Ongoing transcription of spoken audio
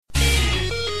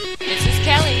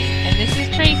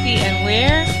Stacy, and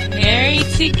we're Married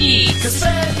to Geeks. Cause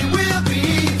Sandy will be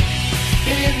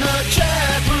in the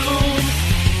chat room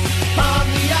on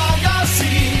the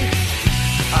Argosy.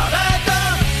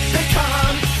 They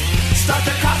come, start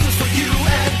the classes for you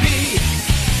and me.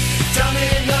 Down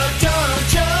in the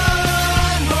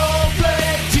dungeon,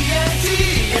 roleplay,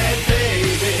 TNT, and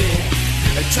baby,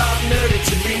 talk nerdy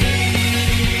to me,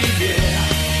 yeah.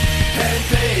 And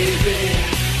baby,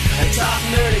 talk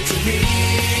nerdy to me,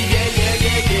 yeah.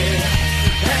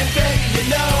 And baby, you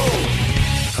know,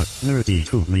 talk nerdy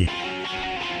to me.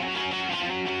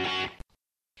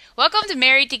 Welcome to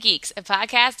Married to Geeks, a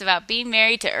podcast about being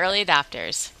married to early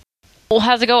adopters. Well,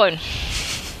 how's it going?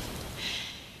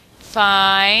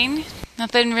 Fine.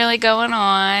 Nothing really going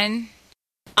on.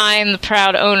 I'm the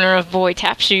proud owner of Boy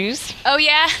Tap Shoes. Oh,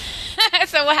 yeah?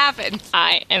 So what happened?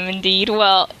 I am indeed.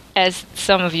 Well, as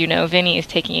some of you know, Vinny is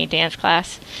taking a dance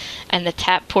class, and the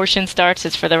tap portion starts.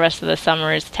 It's for the rest of the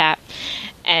summer is tap.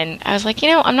 And I was like,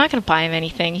 I'm not going to buy him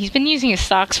anything. He's been using his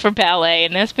socks for ballet,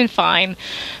 and that's been fine.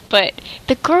 But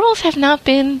the girls have not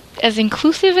been as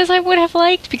inclusive as I would have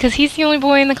liked, because he's the only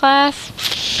boy in the class.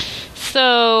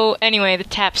 So, anyway, the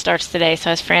tap starts today,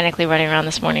 so I was frantically running around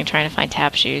this morning trying to find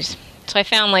tap shoes. So I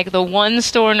found, the one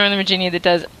store in Northern Virginia that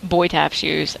does boy tap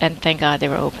shoes, and thank God they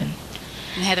were open.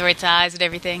 And they had the right size and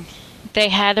everything? They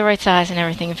had the right size and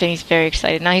everything, and Vinny's very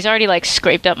excited. Now, he's already,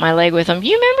 scraped up my leg with them.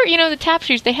 You remember, the tap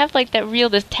shoes, they have,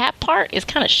 the tap part is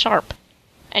kind of sharp.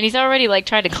 And he's already,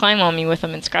 tried to climb on me with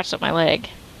them and scratched up my leg.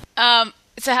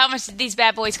 So how much did these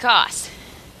bad boys cost?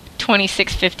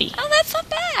 $26.50. Oh, that's not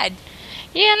bad.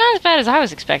 Yeah, not as bad as I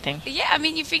was expecting. Yeah, I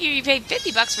mean, you figure you paid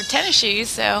 $50 for tennis shoes,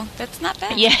 so that's not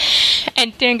bad. Yeah,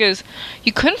 and Dan goes,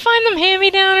 you couldn't find them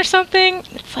hand-me-down or something?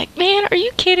 It's like, man, are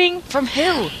you kidding? From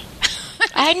who?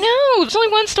 I know. There's only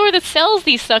one store that sells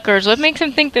these suckers. What makes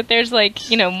him think that there's,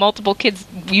 multiple kids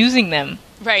using them?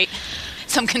 Right.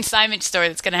 Some consignment store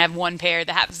that's going to have one pair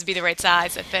that happens to be the right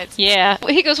size that fits. Yeah.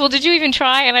 He goes, well, did you even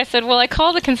try? And I said, well, I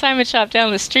called the consignment shop down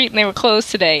the street and they were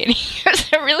closed today. And he goes,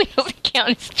 that really doesn't count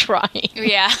as trying.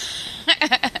 Yeah.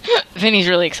 Vinny's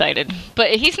really excited.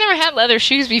 But he's never had leather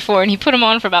shoes before, and he put them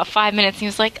on for about 5 minutes. And he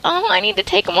was like, oh, I need to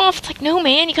take them off. It's like, no,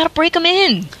 man, you got to break them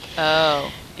in.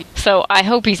 Oh. So I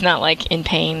hope he's not, in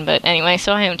pain. But anyway,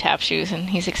 so I own tap shoes, and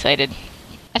he's excited.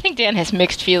 I think Dan has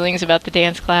mixed feelings about the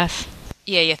dance class.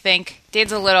 Yeah, you think?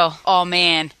 Dan's a little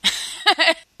all-man.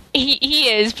 He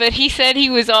is, but he said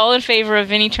he was all in favor of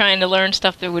Vinny trying to learn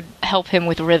stuff that would help him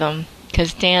with rhythm,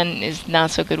 because Dan is not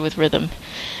so good with rhythm.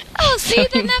 Oh, see,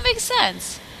 then that makes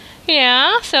sense.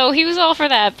 Yeah, so he was all for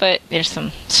that, but there's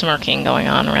some smirking going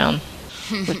on around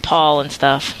with Paul and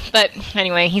stuff. But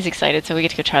anyway, he's excited, so we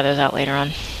get to go try those out later on.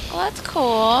 Well, that's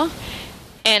cool.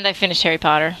 And I finished Harry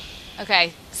Potter.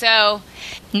 Okay, so...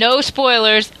 No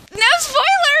spoilers. No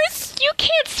spoilers? You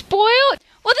can't spoil.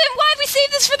 Well, then why we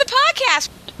save this for the podcast?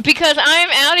 Because I'm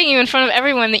outing you in front of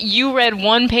everyone that you read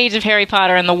one page of Harry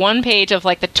Potter, and the one page of,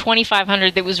 the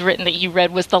 2,500 that was written that you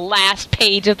read was the last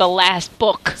page of the last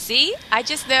book. See? I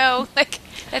just know,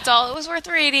 that's all it was worth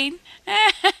reading.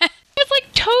 It's,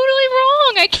 totally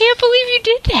wrong. I can't believe you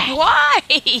did that. Why?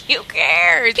 Who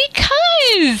cares?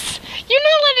 Because you're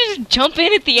not allowed to just jump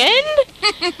in at the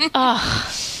end.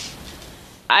 Ugh.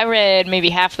 I read maybe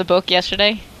half the book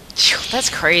yesterday. That's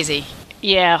crazy.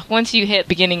 Yeah, once you hit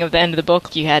beginning of the end of the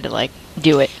book, you had to,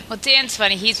 do it. Well, Dan's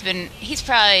funny. He's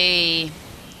probably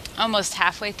almost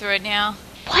halfway through it now.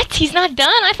 What? He's not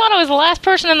done? I thought I was the last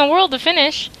person in the world to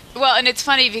finish. Well, and it's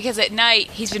funny because at night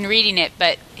he's been reading it,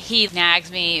 but he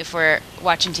nags me if we're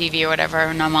watching TV or whatever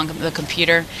and I'm on the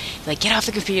computer. Get off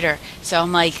the computer. So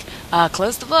I'm like,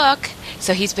 close the book.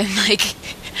 So he's been,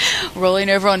 rolling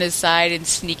over on his side and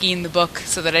sneaking the book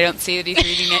so that I don't see that he's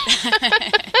reading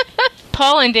it.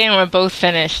 Paul and Dan were both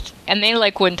finished, and they,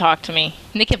 wouldn't talk to me.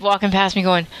 And they kept walking past me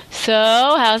going, so,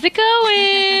 how's it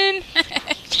going?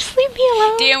 Just leave me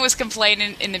alone. Dan was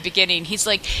complaining in the beginning. He's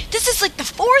like, this is, the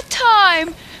 4th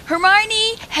time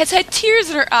Hermione has had tears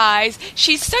in her eyes.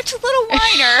 She's such a little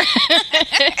whiner.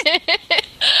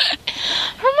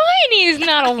 Hermione is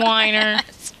not a whiner.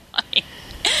 That's funny.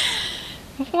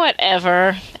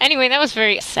 Whatever. Anyway, that was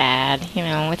very sad.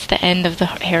 It's the end of the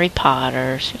Harry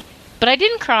Potters. But I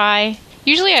didn't cry.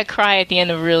 Usually I cry at the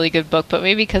end of a really good book, but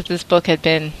maybe because this book had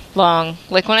been long.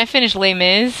 When I finished Les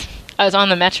Mis, I was on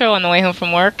the metro on the way home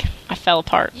from work. I fell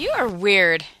apart. You are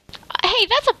weird. Hey,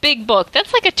 that's a big book.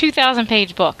 That's a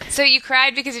 2,000-page book. So you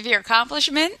cried because of your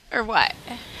accomplishment, or what?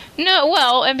 No,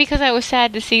 well, and because I was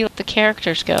sad to see the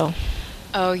characters go.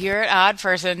 Oh, you're an odd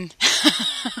person.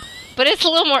 But it's a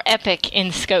little more epic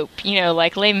in scope.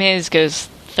 Les Mis goes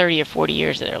 30 or 40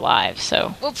 years of their lives,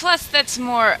 so... Well, plus that's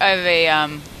more of a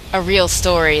a real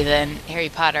story, then Harry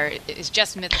Potter is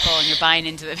just mythical, and you're buying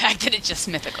into the fact that it's just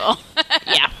mythical.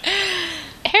 Yeah.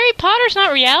 Harry Potter's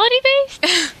not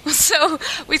reality-based? So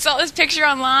we saw this picture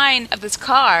online of this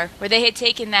car where they had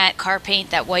taken that car paint,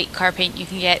 that white car paint you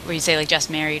can get where you say like just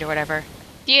married or whatever.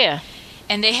 Yeah.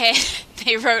 And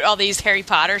they wrote all these Harry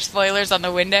Potter spoilers on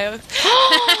the windows.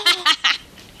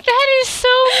 That is so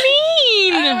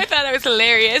mean! I thought that was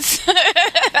hilarious.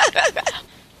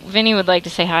 Vinny would like to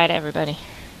say hi to everybody.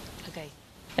 Okay.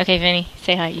 Okay, Vinny,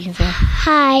 say hi. You can say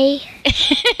hi.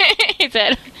 Hi. Is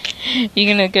that... You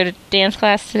gonna go to dance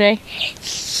class today?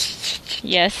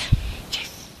 Yes.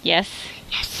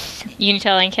 Yes. You can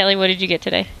tell Aunt Kelly, what did you get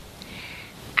today?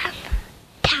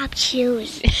 Top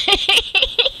shoes.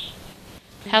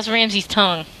 How's Ramsey's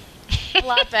tongue? A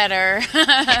lot better.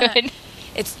 Good.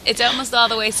 It's almost all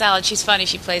the way solid. She's funny.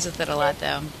 She plays with it a lot,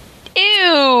 though.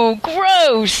 Ew,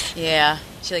 gross. Yeah.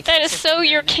 She like That is kicks her so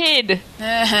finger your in it.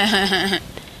 kid.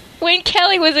 When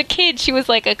Kelly was a kid, she was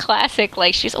like a classic.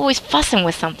 Like, she's always fussing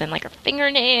with something, like her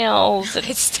fingernails and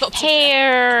It's still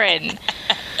hair and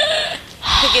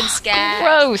picking scabs.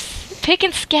 gross.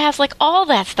 Picking scabs, like all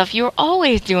that stuff. You were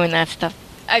always doing that stuff.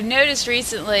 I've noticed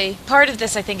recently, part of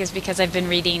this I think is because I've been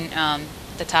reading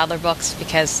the toddler books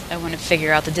because I want to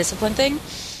figure out the discipline thing.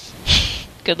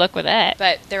 Good luck with that.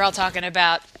 But they're all talking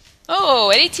about,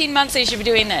 at 18 months they should be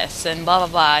doing this and blah, blah,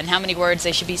 blah, and how many words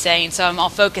they should be saying. So I'm all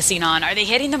focusing on, are they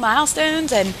hitting the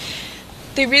milestones? And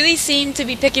they really seem to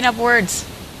be picking up words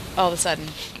all of a sudden.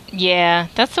 Yeah,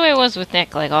 that's the way it was with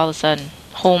Nick. Like, all of a sudden,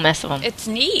 whole mess of them. It's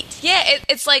neat. Yeah,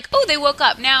 it's like, they woke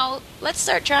up. Now let's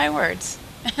start trying words.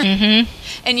 Mm-hmm.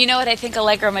 And you know what? I think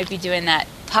Allegra might be doing that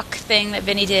puck thing that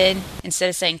Vinny did. Instead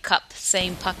of saying cup,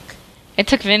 saying puck. It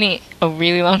took Vinny a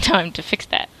really long time to fix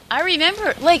that. I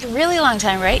remember, like, really long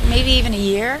time, right? Maybe even a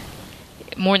year?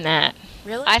 More than that.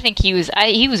 Really? I think he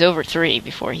was over 3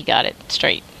 before he got it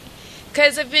straight.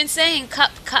 Because I've been saying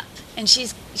cup, and she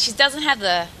doesn't have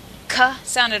the k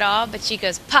sound at all, but she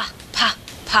goes pa, pa,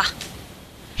 pa.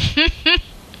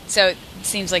 So it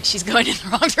seems like she's going in the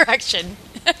wrong direction.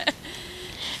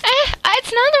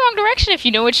 It's not in the wrong direction if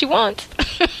you know what she wants.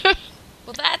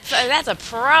 Well, that's a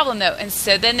problem, though. And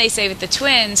so then they say with the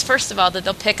twins, first of all, that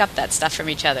they'll pick up that stuff from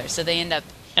each other. So they end up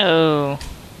Oh.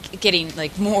 getting,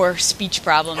 like, more speech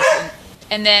problems.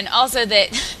 And then also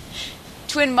that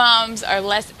twin moms are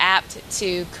less apt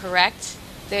to correct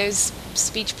those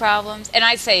speech problems. And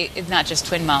I say it's not just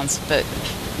twin moms, but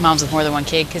moms with more than one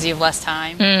kid, because you have less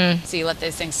time. So you let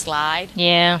those things slide,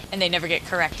 Yeah. and they never get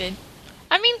corrected.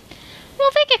 I mean, well,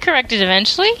 they get corrected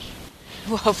eventually.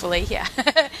 Well, hopefully, yeah.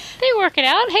 They work it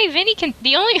out. Hey, Vinny can...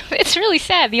 It's really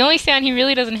sad. The only sound he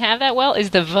really doesn't have that well is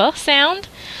the V sound.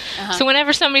 Uh-huh. So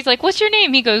whenever somebody's like, what's your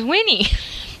name? He goes, Winnie.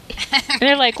 And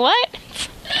they're like, what?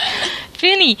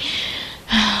 Vinny.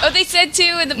 They said,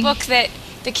 too, in the book that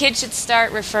the kids should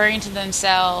start referring to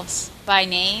themselves by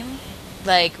name.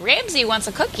 Like, Ramsey wants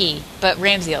a cookie, but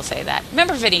Ramsey will say that.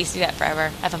 Remember Vinny used to do that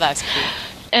forever? I thought that was cute.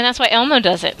 And that's why Elmo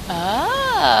does it.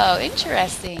 Oh,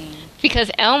 interesting.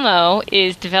 Because Elmo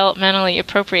is developmentally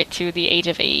appropriate to the age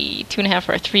of a 2.5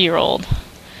 or a 3-year-old.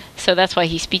 So that's why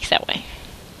he speaks that way.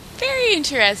 Very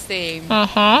interesting.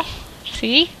 Uh-huh.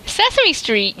 See? Sesame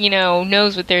Street,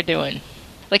 knows what they're doing.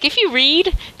 Like, if you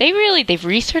read, they've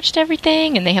researched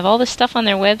everything, and they have all this stuff on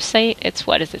their website. It's,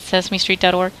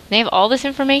 sesamestreet.org? They have all this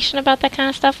information about that kind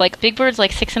of stuff. Like, Big Bird's,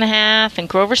 6.5, and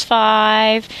Grover's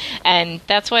 5, and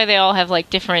that's why they all have,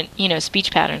 different,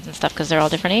 speech patterns and stuff, because they're all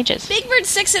different ages. Big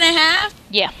Bird's 6.5?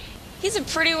 Yeah. He's a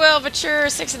pretty well mature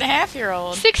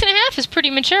 6.5-year-old. 6.5 is pretty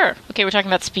mature. Okay, we're talking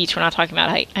about speech. We're not talking about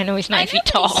height. I know he's 9 feet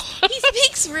tall. He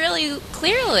speaks really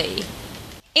clearly.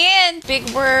 And big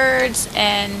words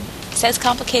and says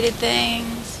complicated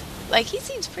things. He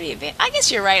seems pretty advanced. I guess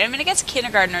you're right. I mean, I guess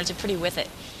kindergartners are pretty with it.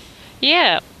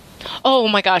 Yeah. Oh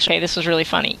my gosh, hey, this was really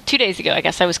funny. 2 days ago, I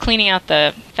guess, I was cleaning out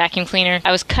the vacuum cleaner.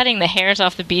 I was cutting the hairs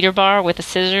off the beater bar with the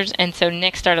scissors, and so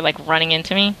Nick started, running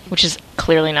into me, which is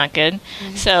clearly not good.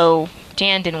 Mm-hmm. So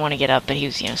Dan didn't want to get up, but he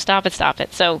was, stop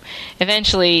it. So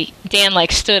eventually, Dan,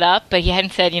 stood up, but he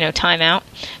hadn't said, time out.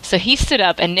 So he stood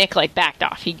up, and Nick, backed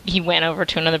off. He went over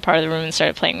to another part of the room and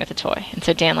started playing with the toy. And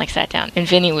so Dan, sat down. And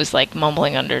Vinny was,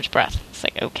 mumbling under his breath. It's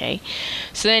okay.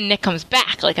 So then Nick comes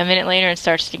back, a minute later and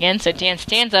starts it again. So Dan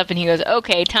stands up, and he goes,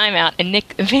 okay, time out. And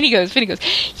Vinny goes,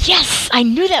 yes, I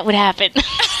knew that would happen.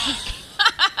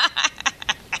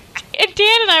 And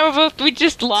Dan and I we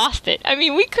just lost it. I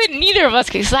mean, we couldn't, neither of us,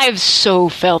 because I have so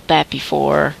felt that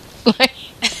before.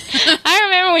 I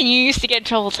remember when you used to get in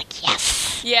trouble, it's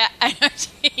yes. Yeah, I know what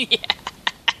you mean,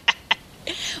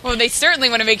 yeah. Well, they certainly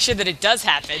want to make sure that it does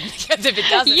happen, because if it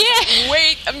doesn't, Yeah.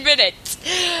 wait a minute.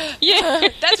 Yeah.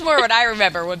 That's more what I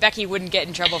remember, when Becky wouldn't get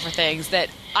in trouble for things that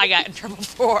I got in trouble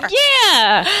for.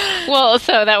 Yeah. Well,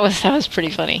 so that was pretty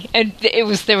funny, and there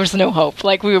was no hope.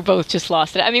 Like, we were both just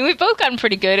lost it. I mean, we've both gotten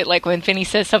pretty good at, like, when Vinny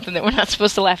says something that we're not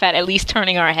supposed to laugh at least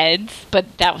turning our heads.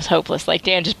 But that was hopeless. Like,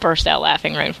 Dan just burst out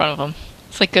laughing right in front of him.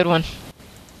 It's like, good one.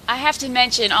 I have to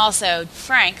mention also,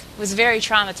 Frank was very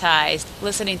traumatized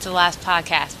listening to the last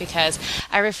podcast because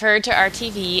I referred to our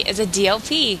TV as a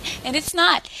DLP, and it's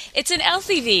not. It's an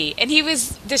LCD, and he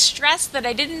was distressed that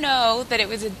I didn't know that it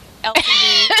was an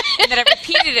LCD and that I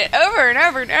repeated it over and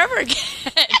over and over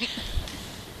again.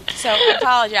 So I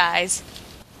apologize.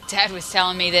 Dad was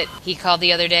telling me that he called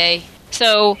the other day.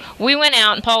 So we went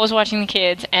out, and Paul was watching the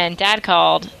kids, and Dad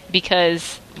called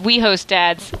because we host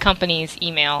Dad's company's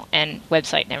email and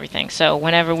website and everything. So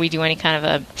whenever we do any kind of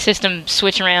a system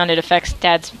switch around, it affects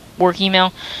Dad's work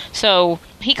email. So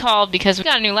he called because we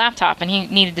got a new laptop, and he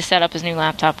needed to set up his new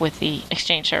laptop with the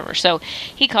Exchange server. So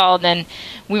he called, and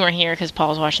we weren't here because Paul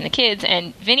was watching the kids,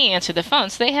 and Vinny answered the phone.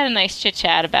 So they had a nice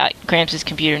chit-chat about Gramps'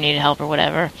 computer needed help or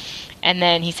whatever. And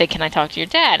then he said, "Can I talk to your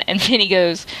dad?" And Vinny,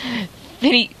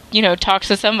 talks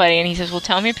to somebody, and he says, "Well,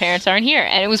 tell him your parents aren't here."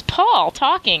 And it was Paul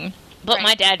talking. But Right.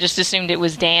 My dad just assumed it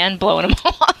was Dan blowing him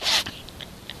off.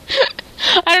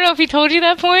 I don't know if he told you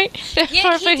that point. Yeah,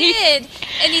 he did.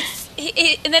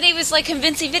 And then he was like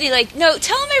convincing Vinny, like, "No,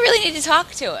 tell him I really need to talk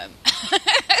to him."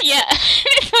 Yeah.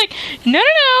 It's like, no,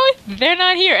 they're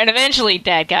not here. And eventually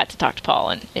Dad got to talk to Paul,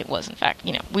 and it was, in fact,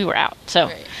 we were out. So,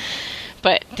 Right.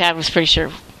 But Dad was pretty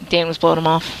sure Dan was blowing him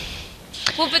off.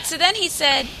 Well, but so then he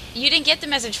said, you didn't get the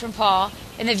message from Paul,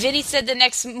 and then Vinny said the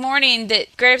next morning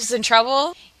that Gramps was in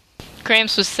trouble.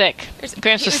 Gramps was sick.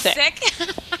 Gramps He was sick.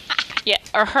 sick? Yeah,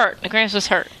 or hurt. Gramps was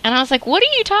hurt. And I was like, what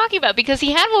are you talking about? Because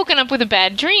he had woken up with a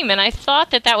bad dream, and I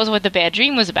thought that was what the bad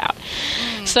dream was about.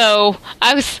 So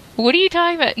I was, what are you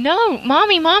talking about? No,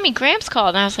 Mommy, Gramps called.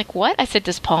 And I was like, what? I said,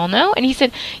 does Paul know? And he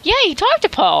said, yeah, he talked to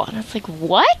Paul. And I was like,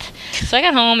 what? So I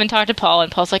got home and talked to Paul,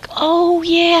 and Paul's like, oh,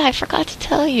 yeah, I forgot to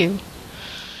tell you.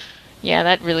 Yeah,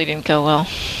 that really didn't go well.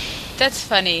 That's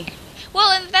funny. Well,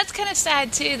 and that's kind of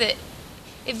sad, too, that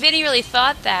if Vinny really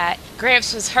thought that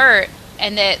Gramps was hurt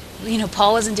and that,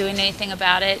 Paul wasn't doing anything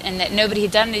about it and that nobody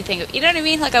had done anything. You know what I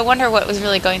mean? Like, I wonder what was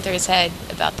really going through his head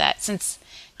about that since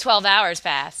 12 hours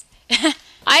passed.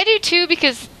 I do, too,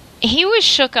 because he was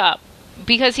shook up.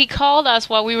 Because he called us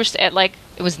while we were at,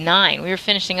 it was 9. We were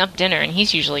finishing up dinner, and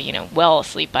he's usually, well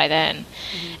asleep by then.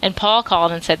 Mm-hmm. And Paul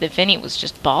called and said that Vinny was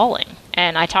just bawling.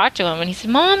 And I talked to him, and he said,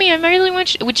 Mommy, I really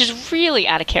want you, which is really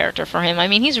out of character for him. I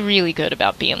mean, he's really good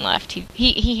about being left.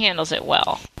 He handles it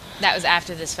well. That was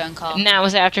after this phone call. And that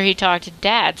was after he talked to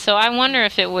Dad. So I wonder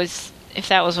if that was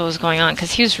what was going on,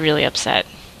 because he was really upset.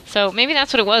 So maybe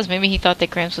that's what it was. Maybe he thought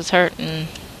that Gramps was hurt, and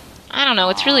I don't know.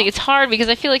 It's hard because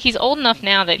I feel like he's old enough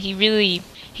now that he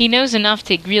knows enough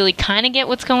to really kind of get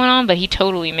what's going on, but he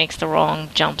totally makes the wrong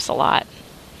jumps a lot.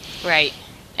 Right.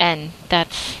 And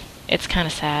it's kind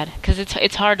of sad because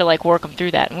it's hard to work him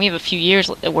through that. And we have a few years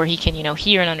where he can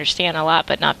hear and understand a lot,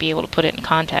 but not be able to put it in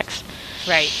context.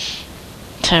 Right.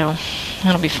 So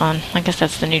that'll be fun. I guess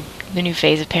that's the new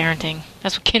phase of parenting.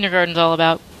 That's what kindergarten's all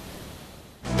about.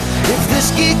 If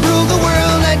this geek ruled the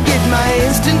world, I'd get my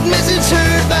instant message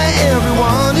heard by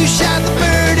everyone who shot the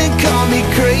bird and called me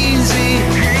crazy.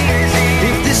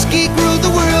 If this geek ruled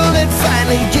the world, I'd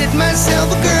finally get myself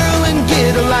a girl and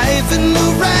get a life and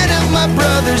move right out my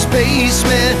brother's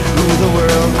basement. Rule the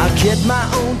world, I'll get my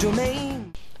own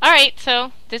domain. Alright,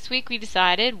 so this week we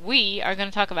decided we are going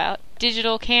to talk about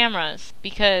digital cameras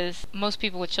because most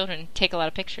people with children take a lot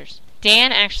of pictures.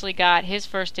 Dan actually got his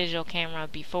first digital camera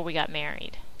before we got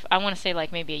married. I want to say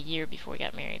maybe a year before we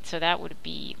got married. So that would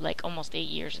be almost 8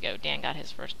 years ago Dan got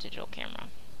his first digital camera.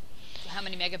 How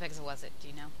many megapixels was it? Do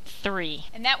you know? 3.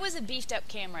 And that was a beefed up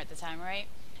camera at the time, right?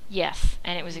 Yes,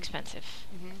 and it was expensive.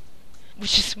 Mm-hmm.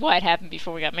 Which is why it happened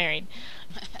before we got married.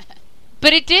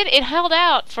 But it held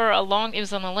out for it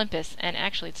was on Olympus, and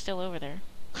actually it's still over there.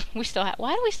 Why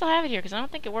do we still have it here? Because I don't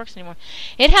think it works anymore.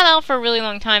 It held out for a really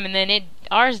long time, and then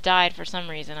ours died for some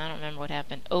reason. I don't remember what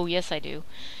happened. Oh, yes, I do.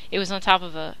 It was on top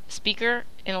of a speaker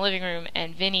in the living room,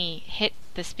 and Vinny hit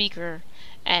the speaker,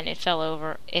 and it fell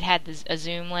over. It had a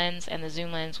zoom lens, and the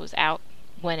zoom lens was out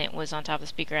when it was on top of the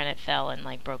speaker, and it fell and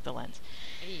broke the lens.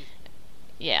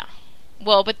 Yeah.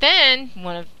 Well, but then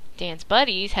one of Dan's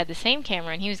buddies had the same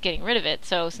camera, and he was getting rid of it.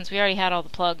 So since we already had all the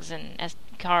plugs and SD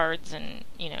cards and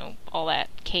all that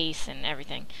case and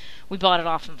everything, we bought it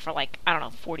off him for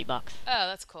 $40. Oh,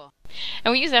 that's cool.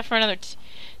 And we used that for another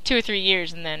 2 or 3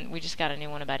 years, and then we just got a new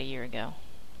one about a year ago.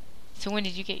 So when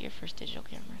did you get your first digital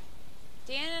camera?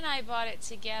 Dan and I bought it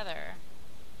together,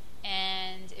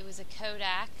 and it was a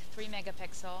Kodak 3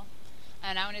 megapixel,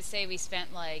 and I want to say we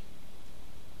spent like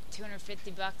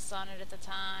 $250 on it at the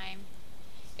time.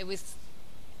 It was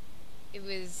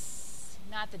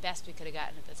not the best we could have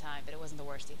gotten at the time, but it wasn't the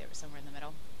worst either. It was somewhere in the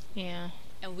middle. Yeah.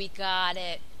 And we got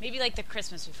it maybe like the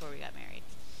Christmas before we got married.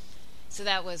 So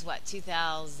that was what,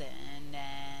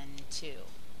 2002.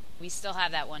 We still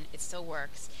have that one. It still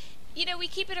works. You know, we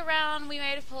keep it around. We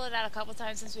might have pulled it out a couple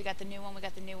times since we got the new one.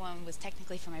 The new one was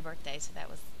technically for my birthday, so that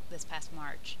was this past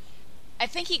March. I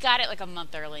think he got it like a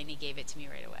month early and he gave it to me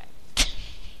right away.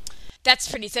 That's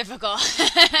pretty typical.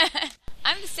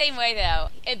 I'm the same way, though.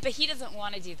 But he doesn't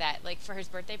want to do that. Like, for his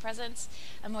birthday presents,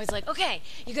 I'm always like, okay,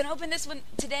 you can open this one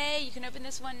today, you can open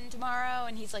this one tomorrow.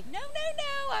 And he's like, no,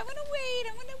 I want to wait.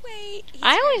 He's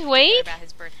I always wait. About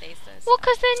his birthday, so Well,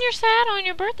 because then you're sad on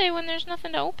your birthday when there's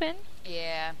nothing to open.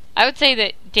 yeah. I would say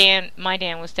that my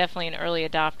Dan was definitely an early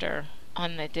adopter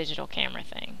on the digital camera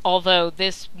thing. Although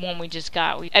this one we just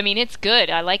got, I mean, it's good.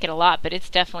 I like it a lot, but it's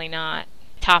definitely not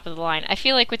top of the line. I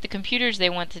feel like with the computers they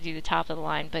want to do the top of the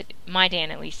line, but my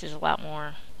Dan at least is a lot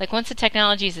more like, once the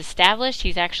technology is established,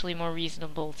 he's actually more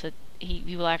reasonable to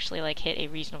he will actually like hit a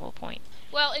reasonable point.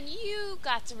 Well, and you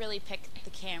got to really pick the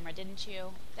camera, didn't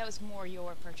you? That was more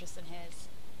your purchase than his.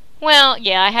 Well,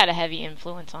 yeah, I had a heavy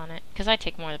influence on it because I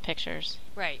take more of the pictures.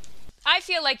 Right. I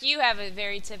feel like you have a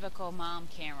very typical mom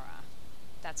camera.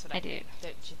 That's what I do. think.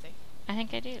 Don't you think? I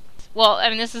think I do. Well, I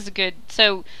mean, this is a good...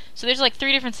 So there's like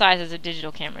 3 different sizes of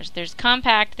digital cameras. There's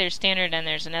compact, there's standard, and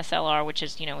there's an SLR, which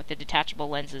is, you know, with the detachable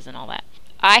lenses and all that.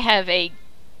 I have a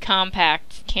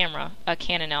compact camera, a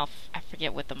Canon ELPH. I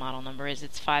forget what the model number is.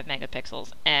 It's 5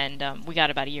 megapixels, and we got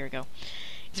it about a year ago.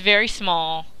 It's very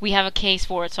small. We have a case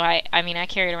for it, so I mean, I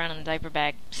carry it around in the diaper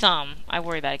bag. I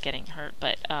worry about it getting hurt,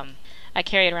 but I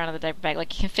carry it around in the diaper bag.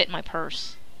 Like, it can fit in my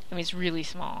purse. I mean, it's really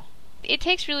small. It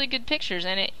takes really good pictures,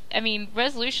 and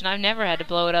resolution, I've never had to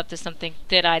blow it up to something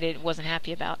that I wasn't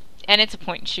happy about. And it's a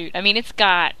point and shoot. I mean, it's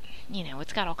got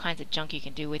all kinds of junk you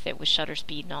can do with it, with shutter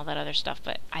speed and all that other stuff,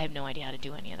 but I have no idea how to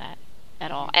do any of that at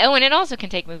all. Oh, and it also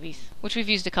can take movies, which we've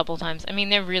used a couple times. I mean,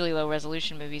 they're really low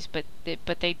resolution movies, but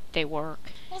they work.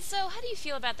 Well, so how do you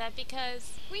feel about that?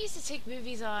 Because we used to take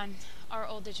movies on our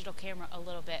old digital camera a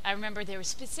little bit. I remember there was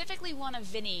specifically one of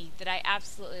Vinny that I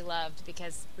absolutely loved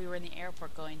because we were in the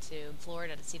airport going to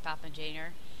Florida to see Papa and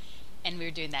Janer, and we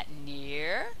were doing that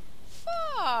near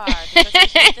far. That's what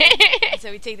she did. And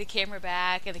so we take the camera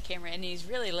back, and he's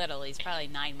really little. He's probably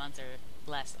 9 months or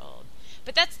less old.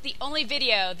 But that's the only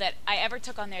video that I ever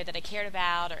took on there that I cared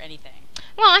about or anything.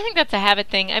 Well, I think that's a habit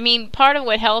thing. I mean, part of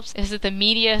what helps is that the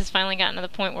media has finally gotten to the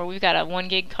point where we've got a 1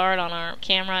 gig card on our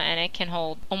camera, and it can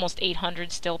hold almost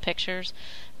 800 still pictures.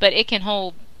 But it can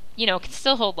hold, it can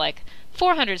still hold like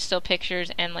 400 still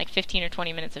pictures and like 15 or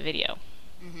 20 minutes of video.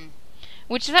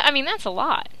 Mm-hmm. That's a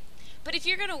lot. But if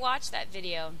you're going to watch that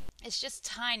video, it's just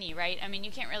tiny, right? I mean,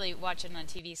 you can't really watch it on a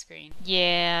TV screen.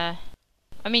 Yeah.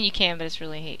 I mean, you can, but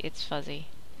it's fuzzy.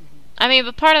 Mm-hmm. I mean,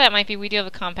 but part of that might be we do have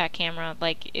a compact camera.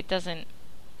 Like, there's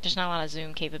not a lot of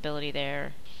zoom capability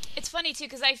there. It's funny, too,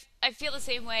 because I feel the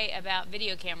same way about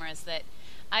video cameras, that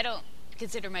I don't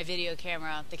consider my video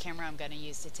camera the camera I'm going to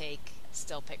use to take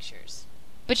still pictures.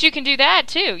 But you can do that,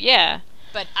 too, yeah.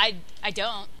 But I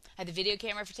don't. I have the video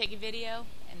camera for taking video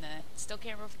and the still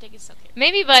camera for taking still camera.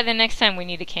 Maybe by the next time we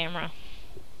need a camera.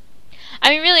 I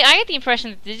mean, really, I get the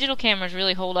impression that digital cameras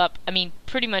really hold up. I mean,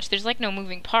 pretty much, there's like no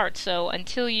moving parts, so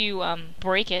until you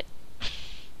break it,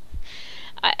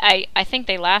 I think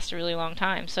they last a really long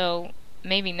time. So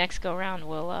maybe next go around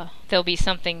there'll be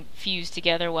something fused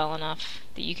together well enough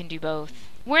that you can do both.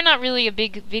 We're not really a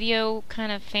big video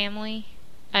kind of family.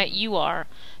 You are,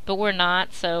 but we're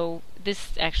not, so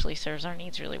this actually serves our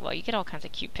needs really well. You get all kinds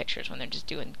of cute pictures when they're just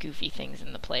doing goofy things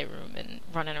in the playroom and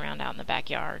running around out in the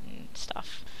backyard and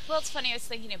stuff. Well, it's funny, I was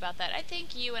thinking about that. I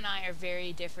think you and I are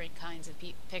very different kinds of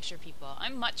picture people.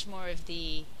 I'm much more of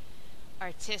the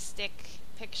artistic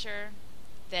picture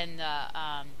than the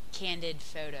candid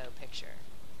photo picture.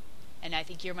 And I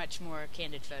think you're much more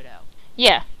candid photo.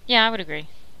 Yeah, I would agree.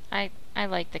 I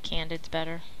like the candids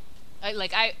better.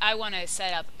 I want to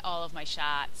set up all of my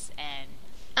shots and...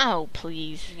 Oh,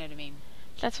 please. You know what I mean?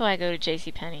 That's why I go to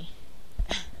JCPenney.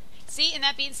 See, and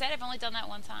that being said, I've only done that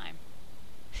one time.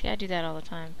 See, I do that all the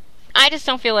time. I just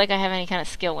don't feel like I have any kind of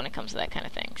skill when it comes to that kind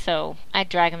of thing. So I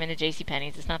drag them into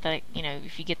JCPenney's. It's not that,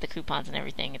 if you get the coupons and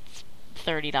everything, it's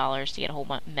 $30 to get a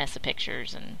whole mess of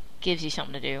pictures and gives you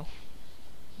something to do.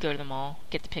 Go to the mall,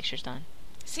 get the pictures done.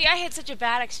 See, I had such a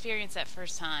bad experience that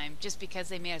first time just because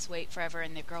they made us wait forever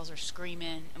and the girls were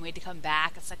screaming and we had to come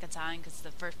back a second time because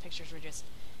the first pictures were just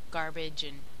garbage,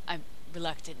 and I'm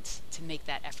reluctant to make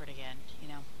that effort again,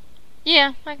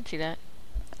 Yeah, I can see that.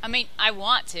 I mean, I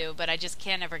want to, but I just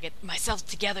can't ever get myself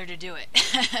together to do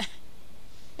it.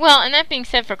 Well, and that being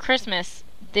said, for Christmas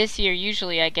this year,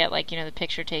 usually I get like the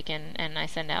picture taken, and I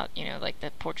send out like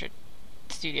the portrait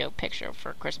studio picture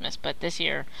for Christmas. But this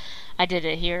year, I did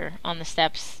it here on the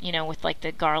steps, with like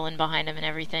the garland behind him and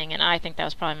everything. And I think that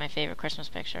was probably my favorite Christmas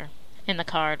picture in the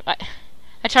card.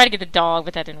 I tried to get the dog,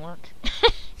 but that didn't work.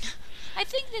 I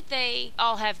think that they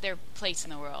all have their place in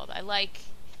the world. I like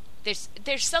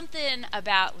there's something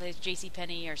about the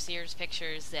JCPenney or Sears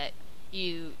pictures that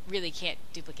you really can't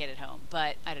duplicate at home.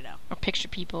 But I don't know. Or picture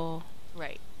people.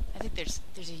 Right. I think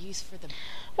there's a use for them.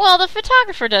 Well, the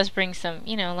photographer does bring some,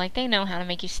 like they know how to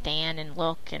make you stand and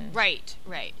look and Right.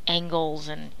 angles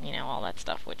and all that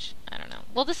stuff, which I don't know.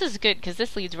 Well, this is good because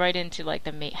this leads right into like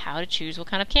how to choose what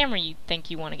kind of camera you think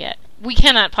you want to get. We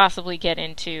cannot possibly get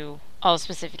into all the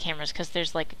specific cameras because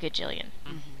there's like a gajillion.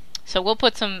 Mm-hmm. So we'll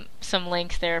put some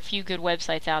links there, a few good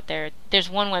websites out there. There's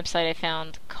one website I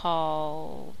found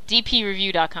called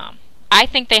dpreview.com. I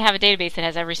think they have a database that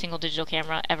has every single digital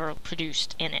camera ever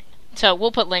produced in it. So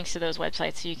we'll put links to those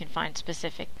websites so you can find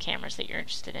specific cameras that you're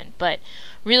interested in. But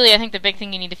really, I think the big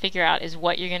thing you need to figure out is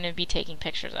what you're going to be taking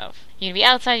pictures of. You're going to be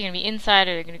outside, you're going to be inside,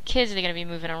 are there going to be kids, are they going to be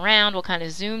moving around? What kind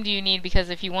of zoom do you need? Because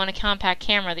if you want a compact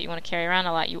camera that you want to carry around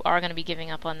a lot, you are going to be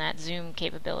giving up on that zoom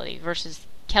capability. Versus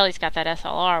Kelly's got that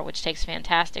SLR, which takes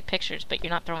fantastic pictures, but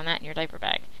you're not throwing that in your diaper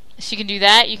bag. So you can do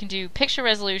that. You can do picture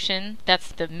resolution.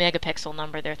 That's the megapixel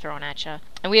number they're throwing at you.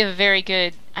 And we have a very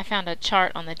good, I found a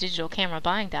chart on the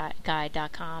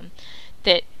digitalcamerabuyingguide.com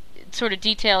that sort of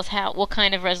details what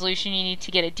kind of resolution you need to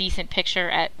get a decent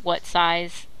picture at what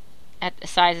size, at the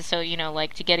sizes. So,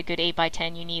 like to get a good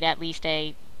 8x10, you need at least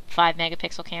a 5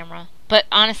 megapixel camera. But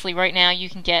honestly, right now you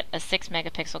can get a 6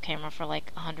 megapixel camera for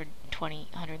like $120,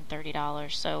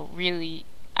 $130. So really,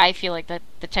 I feel like that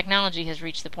the technology has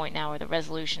reached the point now where the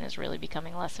resolution is really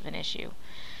becoming less of an issue.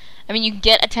 I mean, you can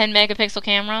get a 10 megapixel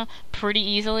camera pretty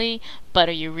easily, but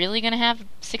are you really going to have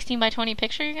 16 by 20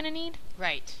 picture you're going to need?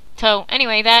 Right. So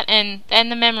anyway, that and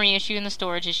the memory issue and the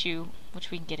storage issue,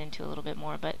 which we can get into a little bit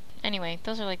more. But anyway,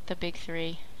 those are like the big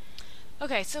three.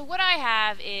 Okay, so what I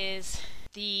have is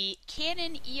the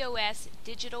Canon EOS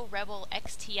Digital Rebel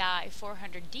XTI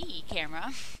 400D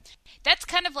camera. That's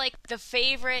kind of like the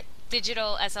favorite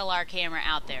digital SLR camera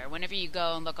out there. Whenever you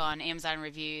go and look on Amazon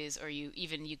reviews, or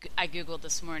I googled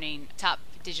this morning top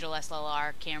digital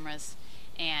SLR cameras,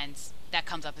 and that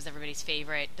comes up as everybody's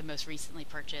favorite, the most recently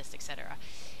purchased, etc.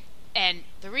 And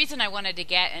the reason I wanted to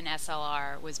get an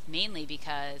SLR was mainly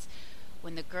because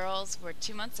when the girls were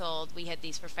 2 months old, we had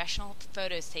these professional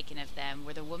photos taken of them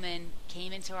where the woman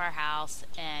came into our house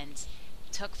and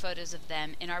took photos of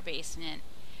them in our basement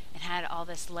and had all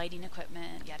this lighting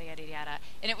equipment, yada, yada, yada.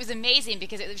 And it was amazing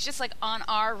because it was just like on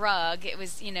our rug. It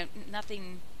was,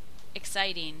 nothing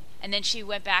exciting. And then she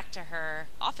went back to her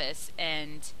office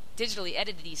and digitally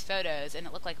edited these photos, and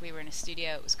it looked like we were in a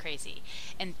studio. It was crazy.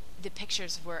 And the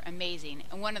pictures were amazing.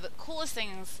 And one of the coolest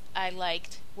things I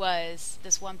liked was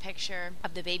this one picture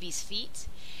of the baby's feet.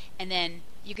 And then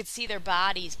you could see their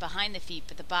bodies behind the feet,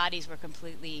 but the bodies were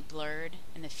completely blurred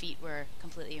and the feet were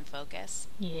completely in focus.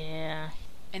 Yeah.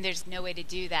 And there's no way to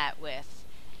do that with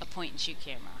a point-and-shoot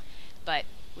camera. But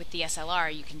with the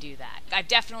SLR, you can do that. I've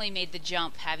definitely made the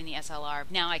jump having the SLR.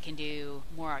 Now I can do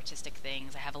more artistic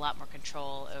things. I have a lot more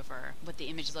control over what the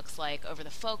image looks like, over the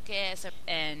focus.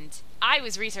 And I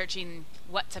was researching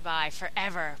what to buy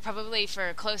forever, probably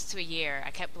for close to a year.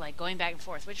 I kept going back and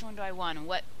forth. Which one do I want? And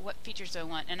what features do I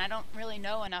want? And I don't really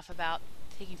know enough about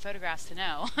taking photographs to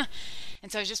know. And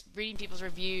so I was just reading people's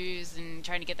reviews and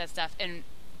trying to get that stuff. And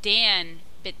Dan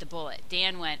bit the bullet.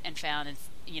 Dan went and found and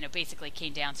basically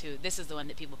came down to, this is the one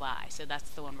that people buy, so that's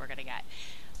the one we're going to get.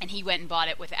 And he went and bought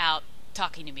it without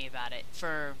talking to me about it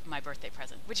for my birthday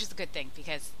present, which is a good thing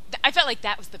because I felt like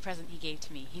that was the present he gave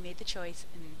to me. He made the choice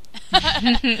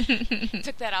and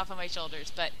took that off of my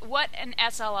shoulders. But what an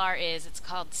SLR is, it's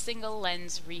called single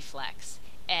lens reflex.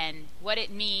 And what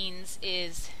it means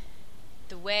is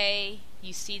the way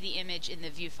you see the image in the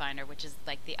viewfinder, which is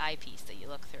like the eyepiece that you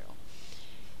look through.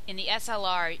 In the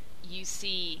SLR, you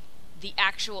see the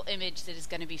actual image that is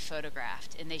going to be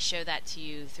photographed, and they show that to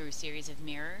you through a series of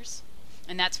mirrors.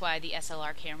 And that's why the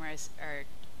SLR cameras are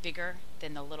bigger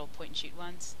than the little point-and-shoot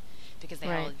ones, because they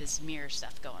have all of this mirror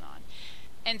stuff going on.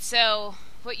 And so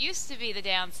what used to be the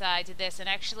downside to this, and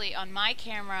actually on my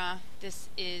camera this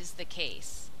is the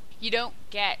case, you don't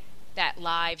get that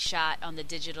live shot on the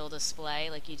digital display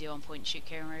like you do on point-and-shoot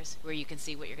cameras where you can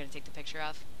see what you're going to take the picture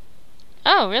of.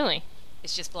 Oh, really?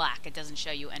 It's just black. It doesn't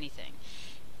show you anything.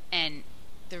 And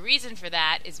the reason for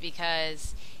that is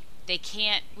because they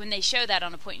can't, when they show that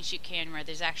on a point and shoot camera,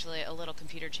 there's actually a little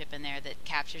computer chip in there that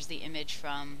captures the image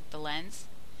from the lens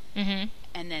Mm-hmm.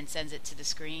 and then sends it to the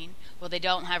screen. Well, they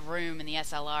don't have room in the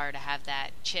SLR to have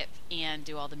that chip and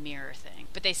do all the mirror thing.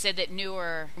 But they said that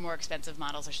newer, more expensive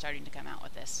models are starting to come out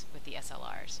with this, with the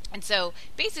SLRs. And so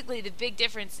basically the big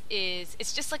difference is,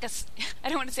 it's just like I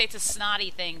don't want to say it's a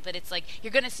snotty thing, but it's like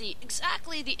you're going to see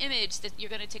exactly the image that you're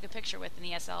going to take a picture with in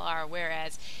the SLR,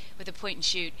 whereas with a point and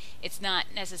shoot, it's not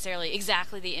necessarily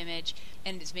exactly the image,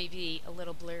 and it's maybe a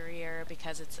little blurrier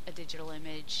because it's a digital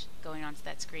image going onto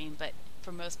that screen, but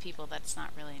for most people, that's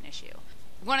not really an issue.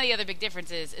 One of the other big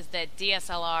differences is that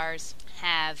DSLRs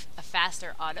have a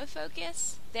faster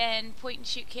autofocus than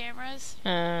point-and-shoot cameras.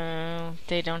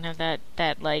 They don't have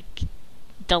that like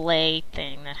delay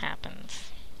thing that happens.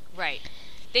 Right.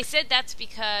 They said that's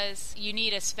because you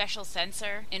need a special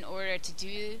sensor in order to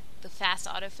do the fast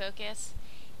autofocus,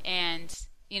 and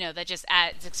that just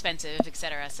adds expensive,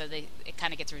 etc. So it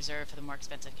kind of gets reserved for the more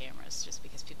expensive cameras, just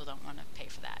because people don't want to pay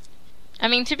for that. I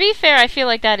mean, to be fair, I feel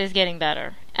like that is getting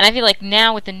better. And I feel like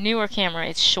now with the newer camera,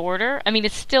 it's shorter. I mean,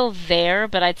 it's still there,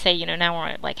 but I'd say, now we're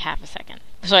at like half a second.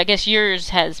 So I guess yours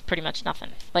has pretty much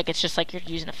nothing. Like, it's just like you're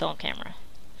using a film camera.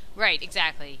 Right,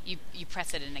 exactly. You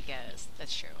press it and it goes.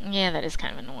 That's true. Yeah, that is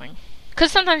kind of annoying.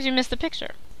 Because sometimes you miss the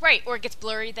picture. Right, or it gets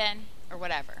blurry then, or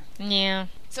whatever. Yeah.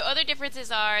 So other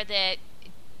differences are that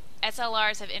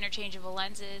SLRs have interchangeable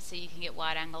lenses, so you can get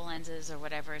wide-angle lenses or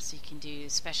whatever, so you can do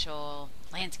special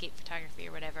landscape photography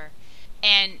or whatever.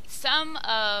 And some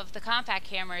of the compact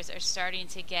cameras are starting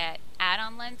to get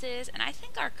add-on lenses, and I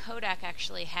think our Kodak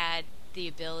actually had the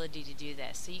ability to do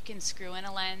this. So you can screw in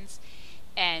a lens,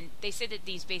 and they say that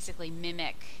these basically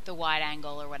mimic the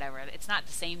wide-angle or whatever. It's not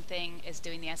the same thing as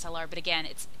doing the SLR, but again,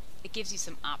 it gives you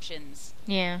some options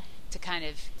to kind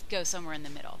of go somewhere in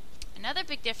the middle. Another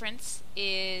big difference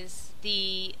is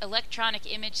the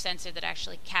electronic image sensor that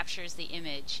actually captures the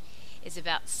image is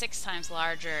about 6 times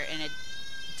larger in a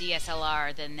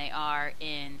DSLR than they are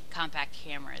in compact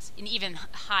cameras, and even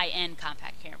high-end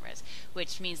compact cameras,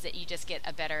 which means that you just get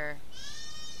a better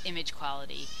image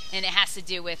quality. And it has to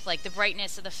do with like the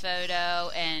brightness of the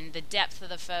photo and the depth of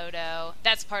the photo.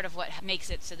 That's part of what makes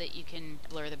it so that you can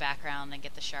blur the background and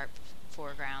get the sharp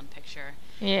foreground picture.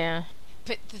 Yeah.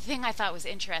 But the thing I thought was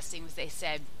interesting was they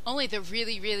said only the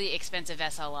really, really expensive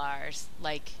SLRs,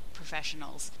 like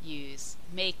professionals use,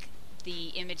 make the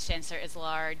image sensor as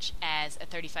large as a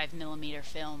 35 millimeter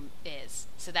film is.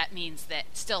 So that means that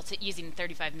still using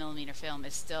 35 millimeter film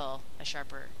is still a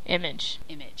sharper image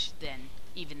than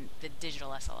even the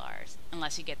digital SLRs,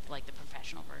 unless you get like the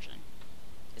professional version.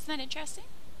 Isn't that interesting?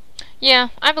 Yeah,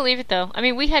 I believe it though. I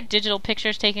mean, we had digital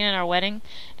pictures taken at our wedding,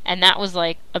 and that was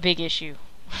like a big issue.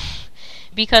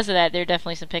 Because of that, there are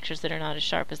definitely some pictures that are not as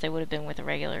sharp as they would have been with a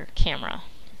regular camera.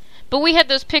 But we had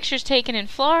those pictures taken in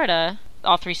Florida,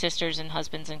 all 3 sisters and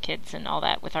husbands and kids and all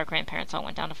that, with our grandparents all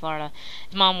went down to Florida.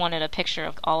 Mom wanted a picture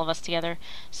of all of us together,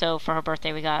 so for her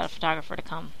birthday we got a photographer to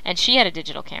come. And she had a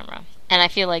digital camera. And I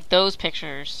feel like those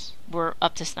pictures were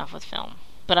up to snuff with film.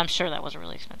 But I'm sure that was a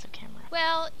really expensive camera.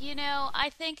 Well, I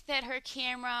think that her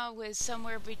camera was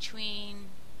somewhere between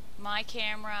my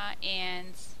camera and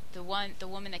the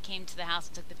woman that came to the house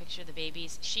and took the picture of the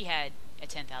babies. She had a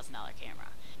 $10,000 camera.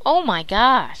 Oh my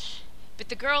gosh. But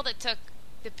the girl that took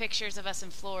the pictures of us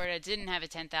in Florida didn't have a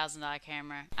 $10,000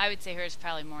 camera. I would say hers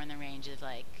probably more in the range of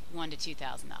like $1,000 to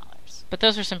 $2,000. But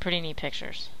those were some pretty neat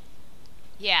pictures.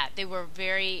 Yeah, they were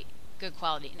very good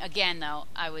quality. Again, though,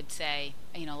 I would say,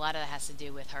 a lot of that has to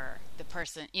do with her, the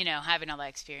person, having all that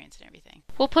experience and everything.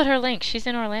 We'll put her link. She's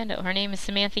in Orlando. Her name is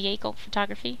Samantha Yackel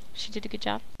Photography. She did a good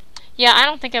job. Yeah, I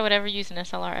don't think I would ever use an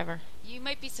SLR ever. You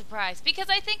might be surprised, because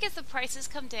I think as the prices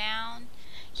come down...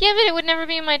 Yeah, but it would never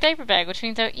be in my diaper bag, which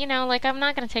means that, I'm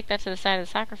not going to take that to the side of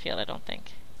the soccer field, I don't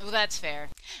think. Well, that's fair.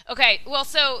 Okay, well,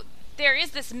 so there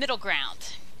is this middle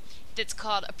ground that's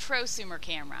called a prosumer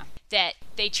camera, that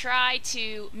they try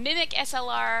to mimic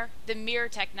SLR, the mirror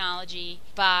technology,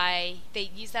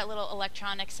 they use that little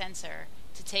electronic sensor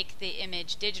to take the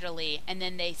image digitally, and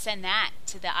then they send that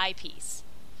to the eyepiece.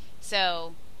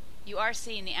 So you are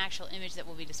seeing the actual image that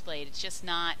will be displayed. It's just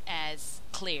not as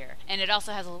clear. And it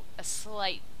also has a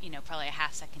slight, probably a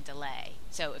half-second delay.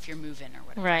 So if you're moving or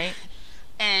whatever. Right.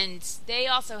 And they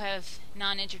also have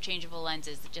non-interchangeable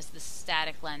lenses, just the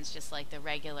static lens, just like the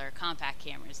regular compact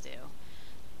cameras do.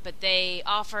 But they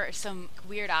offer some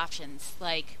weird options.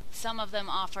 Like, some of them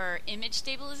offer image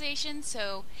stabilization.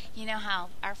 So, how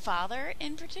our father,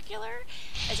 in particular,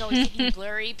 is always taking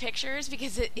blurry pictures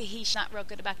because he's not real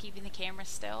good about keeping the camera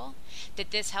still. That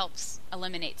this helps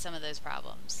eliminate some of those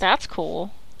problems. That's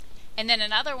cool. And then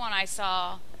another one I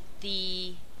saw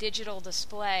the digital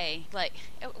display, like,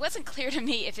 it wasn't clear to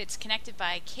me if it's connected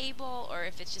by cable or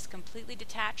if it's just completely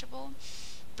detachable,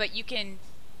 but you can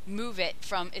move it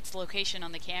from its location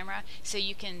on the camera, so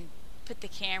you can put the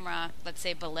camera, let's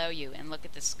say, below you and look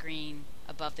at the screen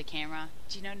above the camera.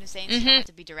 Do you know what I'm saying? So you don't have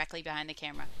to be directly behind the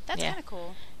camera. That's kind of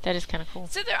cool. That is kind of cool.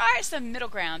 So there are some middle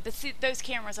ground. Those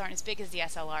cameras aren't as big as the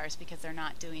SLRs because they're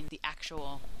not doing the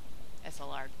actual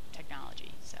SLR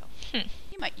technology. So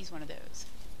you might use one of those.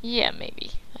 Yeah,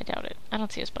 maybe. I doubt it. I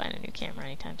don't see us buying a new camera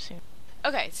anytime soon.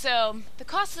 Okay, so the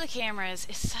cost of the cameras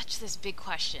is such this big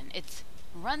question. It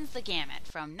runs the gamut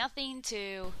from nothing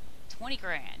to 20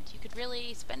 grand. You could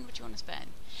really spend what you want to spend.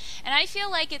 And I feel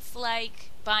like it's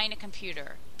like buying a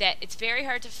computer, that it's very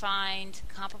hard to find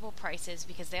comparable prices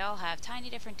because they all have tiny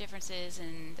different differences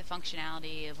in the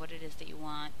functionality of what it is that you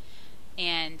want.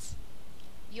 And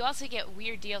you also get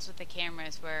weird deals with the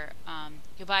cameras where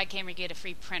you'll buy a camera, you get a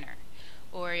free printer.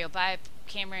 Or you'll buy a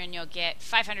camera and you'll get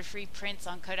 500 free prints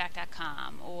on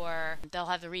Kodak.com, or they'll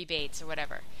have the rebates or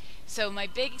whatever. So my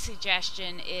big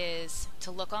suggestion is to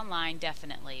look online,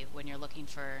 definitely, when you're looking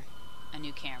for a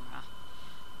new camera.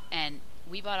 And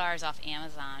we bought ours off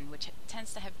Amazon, which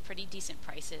tends to have pretty decent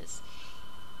prices.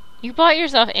 You bought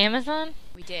yours off Amazon?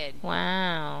 We did.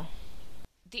 Wow.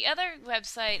 The other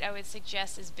website I would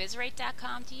suggest is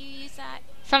bizrate.com. Do you use that?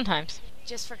 Sometimes.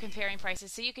 Just for comparing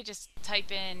prices. So you could just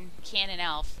type in Canon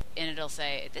ELPH and it'll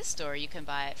say, at this store you can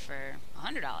buy it for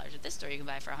 $100. At this store you can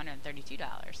buy it for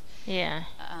 $132. Yeah.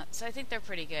 So I think they're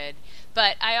pretty good.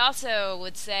 But I also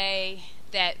would say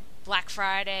that Black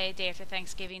Friday, day after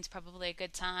Thanksgiving, is probably a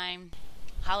good time.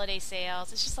 Holiday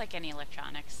sales. It's just like any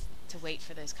electronics to wait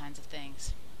for those kinds of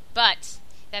things. But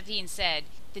that being said,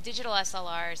 the digital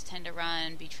SLRs tend to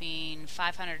run between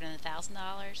 $500 and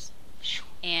 $1,000.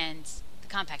 And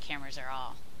compact cameras are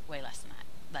all way less than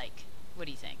that. Like, what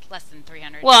do you think? Less than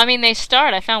 300? Well, I mean, they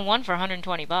start. I found one for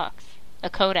 $120. A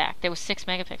Kodak. That was 6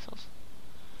 megapixels.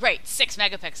 Right, 6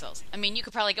 megapixels. I mean, you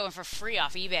could probably get one for free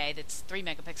off eBay that's 3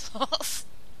 megapixels.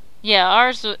 Yeah,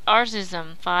 ours is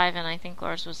 5, and I think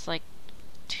ours was like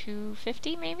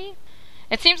 $250 maybe.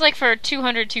 It seems like for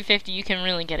 $200, $250, you can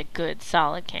really get a good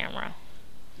solid camera.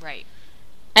 Right.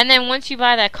 And then once you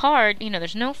buy that card,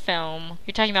 there's no film.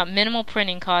 You're talking about minimal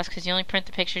printing costs because you only print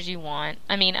the pictures you want.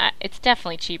 I mean, it's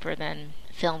definitely cheaper than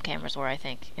film cameras were, I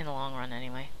think, in the long run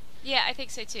anyway. Yeah, I think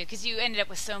so too, because you ended up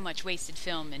with so much wasted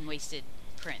film and wasted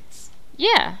prints.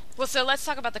 Yeah. Well, so let's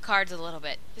talk about the cards a little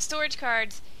bit. The storage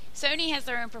cards, Sony has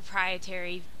their own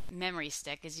proprietary memory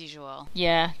stick, as usual.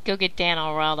 Yeah, go get Dan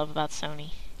all riled up about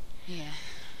Sony. Yeah.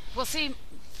 Well, see,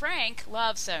 Frank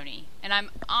loves Sony, and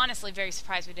I'm honestly very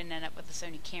surprised we didn't end up with a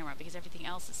Sony camera because everything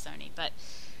else is Sony. But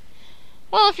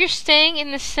well, if you're staying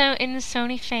in the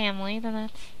Sony family, then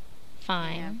that's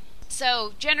fine. Yeah.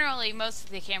 So generally, most of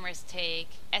the cameras take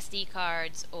SD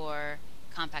cards or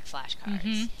compact flash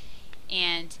cards,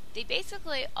 and they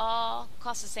basically all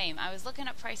cost the same. I was looking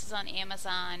up prices on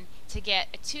Amazon to get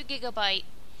a 2 gigabyte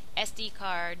SD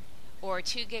card or a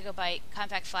 2 gigabyte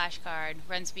compact flash card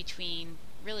runs between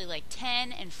really like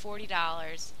 $10 and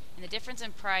 $40, and the difference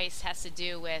in price has to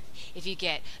do with if you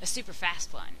get a super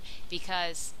fast one,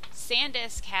 because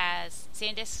SanDisk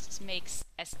makes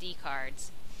SD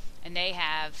cards, and they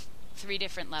have 3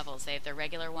 different levels. They have the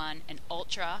regular one, an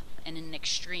Ultra, and an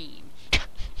Extreme.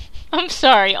 I'm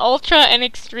sorry, Ultra and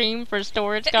Extreme for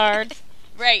storage cards?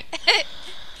 Right.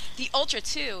 The Ultra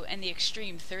 2 and the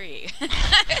Extreme 3.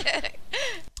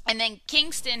 And then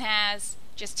Kingston has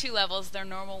just 2 levels, their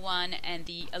normal one and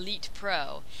the Elite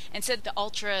Pro. And so the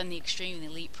Ultra and the Extreme and the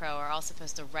Elite Pro are all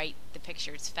supposed to write the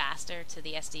pictures faster to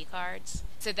the SD cards.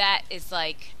 So that is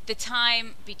like the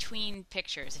time between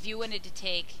pictures. If you wanted to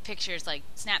take pictures like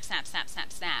snap, snap, snap,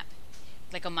 snap, snap,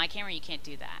 like on my camera, you can't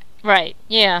do that. Right,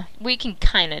 yeah. We can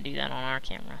kind of do that on our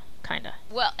camera. Kind of.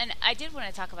 Well, and I did want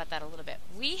to talk about that a little bit.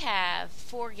 We have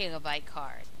 4 gigabyte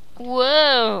card.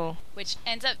 Whoa! Which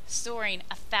ends up storing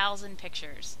 1,000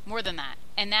 pictures. More than that.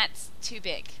 And that's too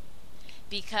big.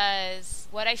 Because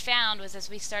what I found was as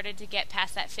we started to get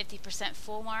past that 50%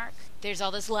 full mark, there's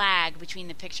all this lag between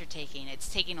the picture taking. It's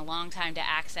taking a long time to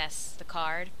access the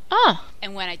card. Oh.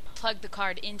 And when I plug the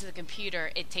card into the computer,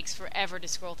 it takes forever to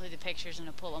scroll through the pictures and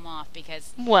to pull them off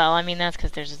because... Well, I mean, that's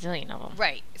because there's a zillion of them.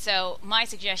 Right. So my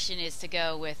suggestion is to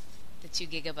go with the 2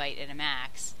 gigabyte at a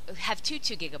max. Have 2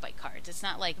 gigabyte cards. It's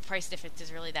not like the price difference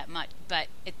is really that much, but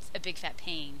it's a big fat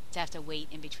pain to have to wait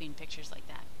in between pictures like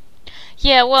that.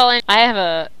 Yeah, well, and I have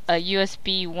a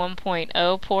USB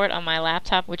 1.0 port on my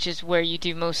laptop, which is where you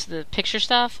do most of the picture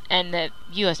stuff, and the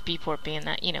USB port being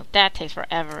that, that takes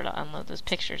forever to unload those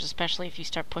pictures, especially if you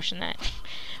start pushing that.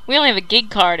 We only have a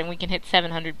gig card and we can hit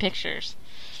 700 pictures.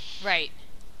 Right.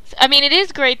 I mean, it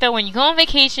is great though when you go on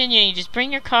vacation. You just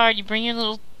bring your card, you bring your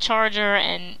little charger,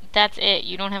 and that's it.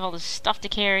 You don't have all this stuff to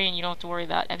carry, and you don't have to worry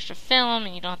about extra film,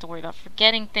 and you don't have to worry about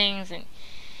forgetting things, and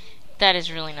that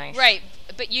is really nice. Right.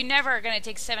 But you never are going to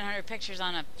take 700 pictures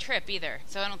on a trip either.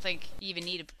 So I don't think you even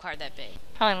need a card that big.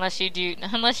 Probably unless you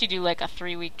do like a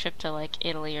 3-week trip to like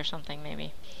Italy or something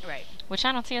maybe. Right. Which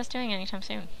I don't see us doing anytime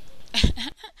soon.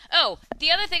 Oh,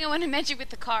 the other thing I want to mention with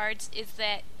the cards is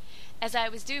that as I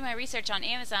was doing my research on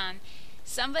Amazon,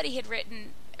 somebody had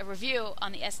written a review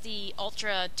on the SD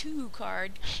Ultra 2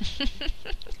 card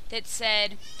that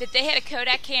said that they had a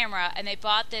Kodak camera and they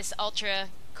bought this Ultra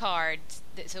card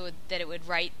so that it would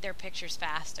write their pictures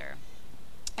faster.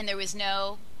 And there was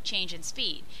no change in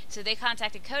speed. So they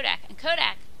contacted Kodak, and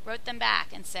Kodak wrote them back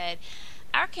and said,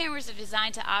 "Our cameras are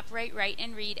designed to operate, write,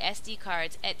 and read SD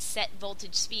cards at set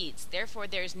voltage speeds. Therefore,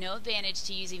 there is no advantage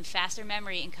to using faster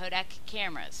memory in Kodak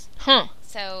cameras." Huh.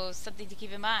 So, something to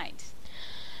keep in mind.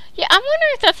 Yeah, I'm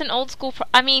wondering if that's an old school...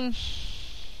 I mean,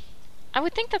 I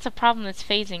would think that's a problem that's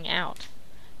phasing out.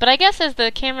 But I guess as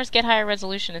the cameras get higher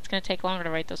resolution, it's going to take longer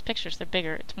to write those pictures. They're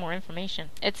bigger. It's more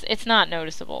information. It's not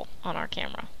noticeable on our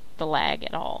camera, the lag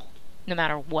at all, no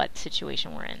matter what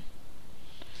situation we're in.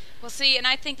 Well, see, and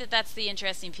I think that that's the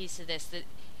interesting piece of this, that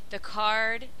the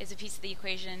card is a piece of the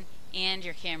equation and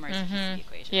your camera is a piece of the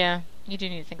equation. Yeah, you do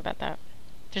need to think about that.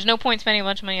 There's no point spending a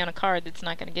bunch of money on a card that's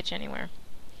not going to get you anywhere.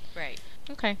 Right.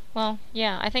 Okay, well,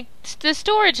 yeah, I think the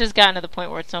storage has gotten to the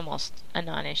point where it's almost a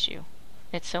non-issue.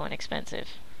 It's so inexpensive.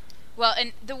 Well,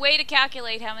 and the way to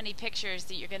calculate how many pictures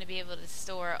that you're going to be able to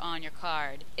store on your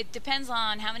card, it depends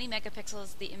on how many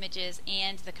megapixels the image is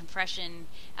and the compression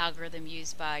algorithm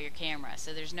used by your camera.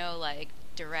 So there's no, like,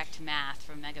 direct math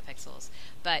from megapixels.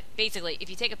 But basically, if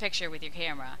you take a picture with your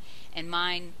camera, and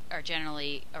mine are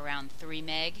generally around 3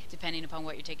 meg, depending upon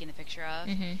what you're taking the picture of.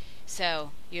 Mm-hmm.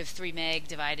 So you have 3 meg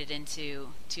divided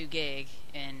into 2 gig,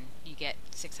 and you get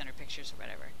 600 pictures or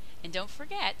whatever. And don't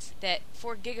forget that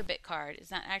 4 gigabit card is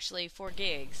not actually 4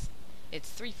 gigs. It's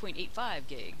 3.85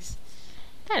 gigs.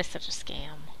 That is such a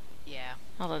scam. Yeah.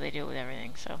 Although they do it with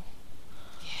everything, so.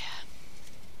 Yeah.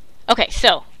 Okay,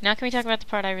 so, now can we talk about the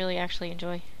part I really actually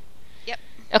enjoy? Yep.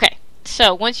 Okay,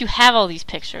 so once you have all these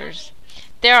pictures,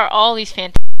 there are all these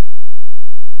fantastic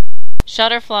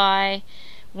Shutterfly,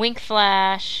 Wink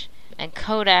Flash, and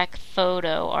Kodak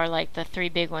Photo are like the 3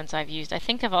 big ones I've used. I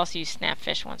think I've also used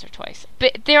Snapfish once or twice.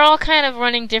 But they're all kind of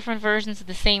running different versions of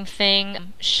the same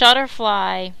thing.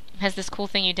 Shutterfly has this cool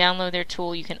thing. You download their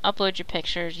tool, you can upload your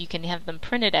pictures, you can have them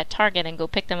printed at Target and go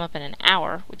pick them up in an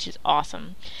hour, which is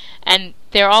awesome. And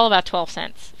they're all about 12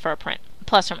 cents for a print.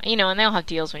 Plus, and they'll have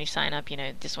deals when you sign up.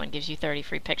 This one gives you 30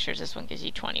 free pictures, this one gives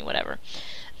you 20, whatever.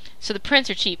 So the prints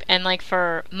are cheap, and like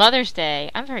for Mother's Day,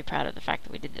 I'm very proud of the fact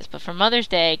that we did this, but for Mother's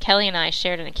Day, Kelly and I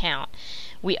shared an account.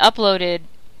 We uploaded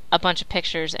a bunch of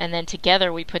pictures, and then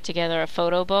together we put together a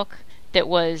photo book that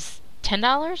was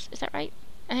 $10? Is that right?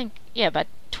 I think, yeah, about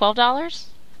 $12?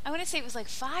 I want to say it was like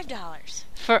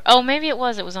 $5. Maybe it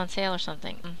was on sale or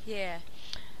something. Yeah.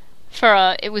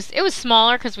 It was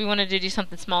smaller because we wanted to do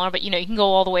something smaller, but you can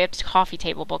go all the way up to coffee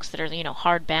table books that are,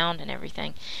 hard bound and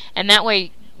everything. And that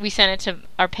way, we sent it to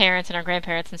our parents and our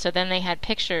grandparents, and so then they had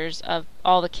pictures of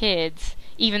all the kids,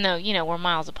 even though, we're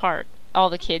miles apart.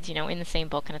 All the kids, in the same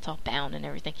book, and it's all bound and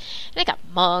everything. And they got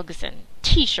mugs and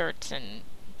T-shirts and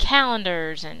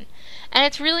calendars, and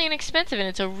it's really inexpensive, and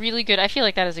it's a really good, I feel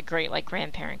like that is a great,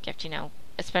 grandparent gift,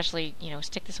 especially,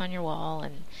 stick this on your wall,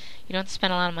 and you don't have to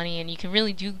spend a lot of money, and you can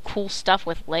really do cool stuff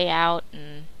with layout,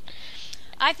 and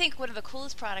I think one of the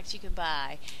coolest products you can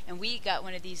buy, and we got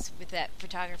one of these with that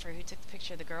photographer who took the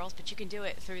picture of the girls, but you can do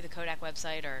it through the Kodak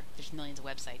website, or there's millions of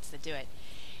websites that do it.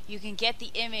 You can get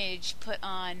the image put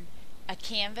on a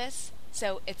canvas,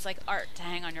 so it's like art to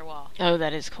hang on your wall. Oh,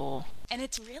 that is cool. And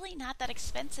it's really not that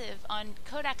expensive. On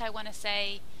Kodak, I want to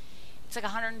say it's like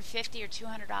 $150 or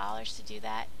 $200 to do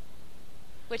that.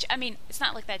 Which, I mean, it's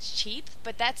not like that's cheap,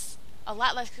 but that's a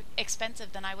lot less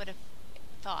expensive than I would have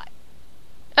thought.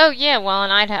 Oh, yeah, well,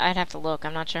 and I'd have to look.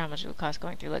 I'm not sure how much it would cost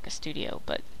going through, a studio,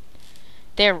 but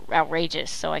they're outrageous,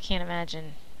 so I can't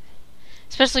imagine.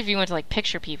 Especially if you went to,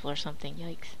 Picture People or something.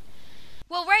 Yikes.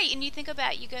 Well, right, and you think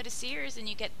about, you go to Sears and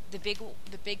you get the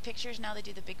big pictures. Now they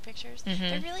do the big pictures. Mm-hmm.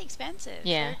 They're really expensive.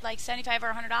 Yeah. They're like $75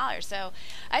 or $100, so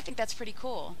I think that's pretty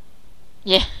cool.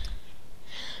 Yeah.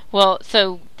 Well,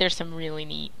 so there's some really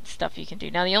neat stuff you can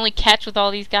do. Now, the only catch with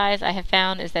all these guys I have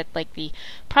found is that, the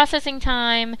processing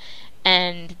time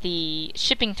and the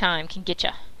shipping time can get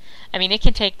you. I mean, it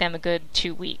can take them a good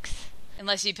 2 weeks.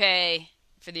 Unless you pay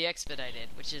for the expedited,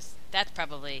 that's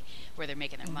probably where they're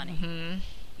making their money. Mm-hmm.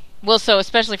 Well, so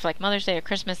especially for like Mother's Day or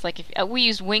Christmas, like if we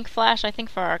used Wink Flash, I think,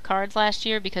 for our cards last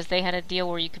year because they had a deal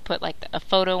where you could put like a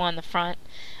photo on the front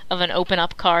of an open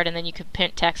up card and then you could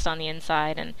print text on the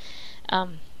inside, and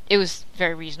it was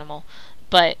very reasonable.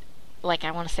 But like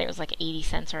I want to say it was like 80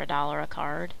 cents or $1 a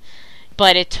card,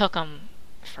 but it took them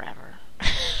forever.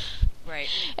 Right.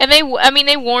 And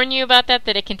they warn you about that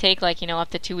it can take like, up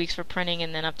to 2 weeks for printing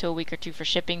and then up to a week or two for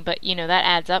shipping, but that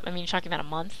adds up. I mean, you're talking about a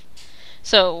month.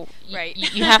 So Right.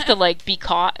 you have to like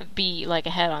be like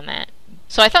ahead on that.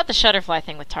 So I thought the Shutterfly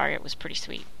thing with Target was pretty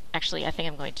sweet. Actually, I think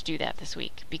I'm going to do that this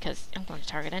week because I'm going to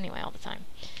Target anyway all the time.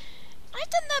 I've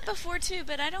done that before too,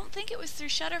 but I don't think it was through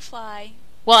Shutterfly.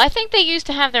 Well, I think they used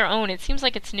to have their own. It seems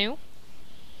like it's new.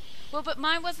 Well, but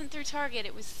mine wasn't through Target.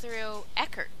 It was through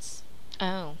Eckert's.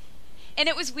 Oh. And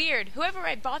it was weird. Whoever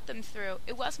I bought them through,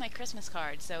 it was my Christmas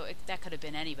card, so that could have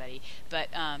been anybody. But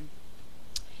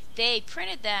they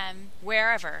printed them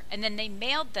wherever, and then they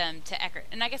mailed them to Eckert.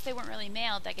 And I guess they weren't really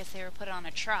mailed. I guess they were put on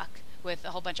a truck with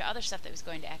a whole bunch of other stuff that was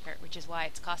going to Eckert, which is why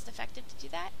it's cost effective to do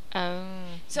that. Oh.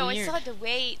 So weird. I still had to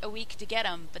wait a week to get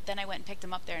them, but then I went and picked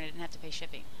them up there and I didn't have to pay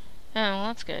shipping. Oh, well,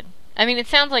 that's good. I mean, it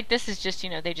sounds like this is just,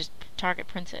 they just Target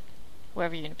prints it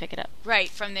wherever you're going to pick it up. Right,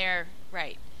 from there,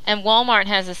 right. And Walmart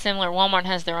has Walmart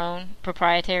has their own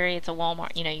proprietary. It's a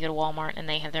Walmart, you go to Walmart and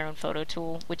they have their own photo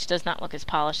tool, which does not look as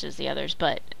polished as the others,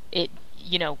 but it,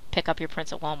 pick up your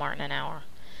prints at Walmart in an hour.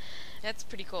 That's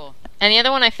pretty cool. And the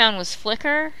other one I found was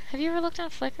Flickr. Have you ever looked on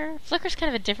Flickr? Flickr's kind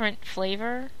of a different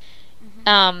flavor.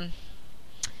 Mm-hmm.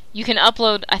 You can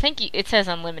upload, I think it says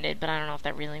unlimited, but I don't know if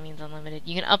that really means unlimited.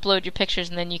 You can upload your pictures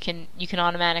and then you can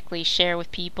automatically share with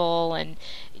people, and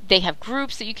they have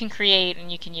groups that you can create,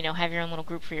 and you can, have your own little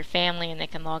group for your family, and they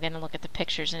can log in and look at the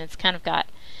pictures, and it's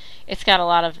got a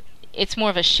lot of, it's more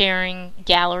of a sharing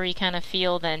gallery kind of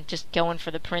feel than just going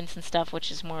for the prints and stuff,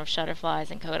 which is more of Shutterfly's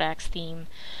and Kodak's theme.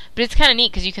 But it's kind of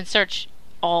neat because you can search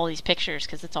all these pictures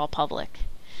because it's all public,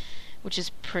 which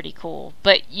is pretty cool.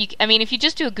 But if you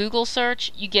just do a Google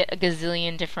search, you get a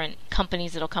gazillion different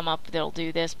companies that'll come up that'll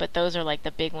do this, but those are like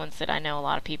the big ones that I know a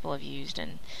lot of people have used,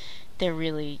 and they're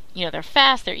really, they're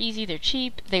fast, they're easy, they're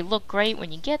cheap, they look great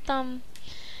when you get them.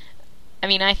 I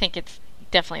mean, I think it's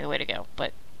definitely the way to go,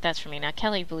 but that's for me. Now,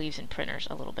 Kelly believes in printers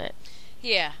a little bit.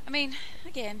 Yeah, I mean,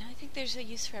 again, I think there's a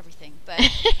use for everything, but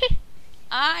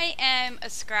I am a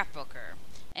scrapbooker,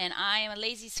 and I am a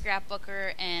lazy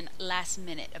scrapbooker and last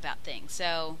minute about things.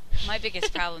 So my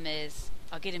biggest problem is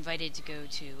I'll get invited to go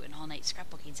to an all-night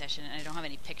scrapbooking session, and I don't have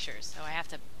any pictures, so I have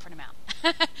to print them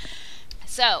out.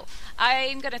 So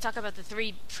I'm going to talk about the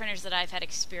 3 printers that I've had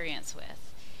experience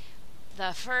with.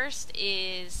 The first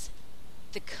is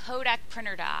the Kodak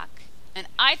Printer Dock, and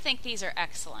I think these are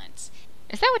excellent.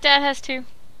 Is that what Dad has too?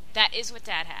 That is what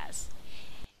Dad has.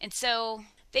 And so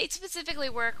they specifically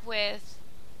work with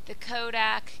the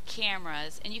Kodak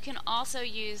cameras, and you can also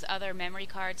use other memory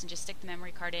cards and just stick the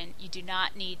memory card in. You do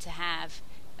not need to have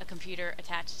a computer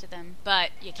attached to them, but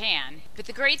you can. But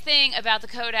the great thing about the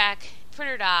Kodak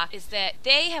Printer Dock is that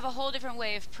they have a whole different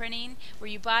way of printing, where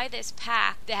you buy this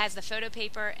pack that has the photo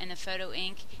paper and the photo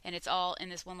ink, and it's all in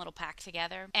this one little pack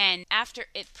together. And after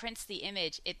it prints the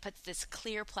image, it puts this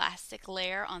clear plastic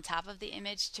layer on top of the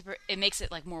image. It makes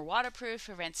it like more waterproof,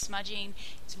 prevents smudging.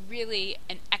 It's really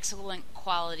an excellent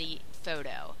quality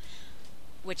photo,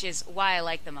 which is why I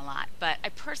like them a lot. But I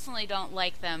personally don't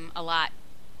like them a lot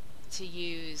to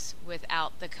use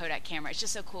without the Kodak camera. It's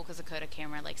just so cool because the Kodak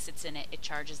camera sits in it. It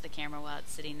charges the camera while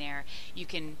it's sitting there. You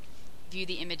can view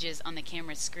the images on the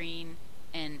camera screen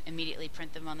and immediately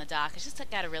print them on the dock. It's just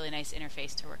got a really nice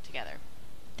interface to work together.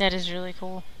 That is really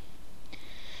cool.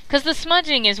 Because the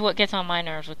smudging is what gets on my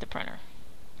nerves with the printer.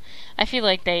 I feel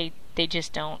like they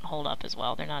just don't hold up as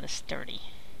well. They're not as sturdy.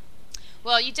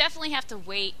 Well, you definitely have to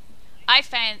wait. I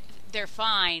find they're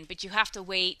fine, but you have to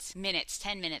wait minutes,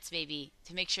 10 minutes maybe,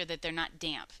 to make sure that they're not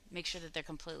damp. Make sure that they're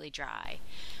completely dry.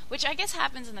 Which I guess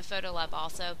happens in the photo lab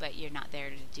also, but you're not there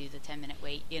to do the 10-minute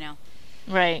wait,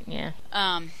 Right, yeah.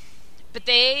 But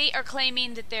they are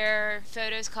claiming that their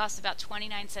photos cost about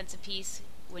 29 cents a piece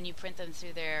when you print them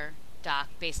through their dock,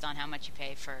 based on how much you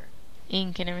pay for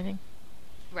ink and everything.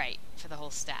 Right, for the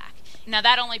whole stack. Now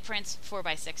that only prints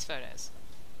 4x6 photos.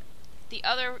 The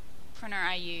other printer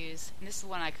I use, and this is the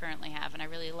one I currently have and I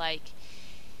really like,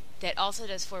 that also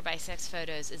does 4x6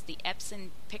 photos, is the Epson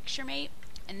PictureMate.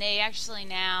 And they actually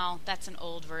now, that's an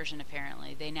old version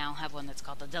apparently, they now have one that's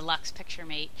called the Deluxe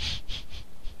PictureMate.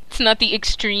 It's not the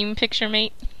Extreme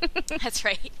PictureMate. That's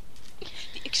right.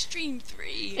 The Extreme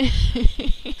 3.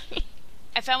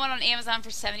 I found one on Amazon for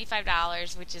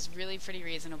 $75, which is really pretty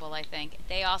reasonable, I think.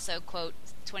 They also quote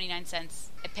 29 cents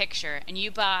a picture, and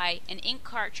you buy an ink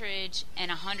cartridge and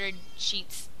 100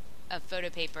 sheets of photo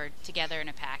paper together in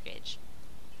a package.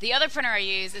 The other printer I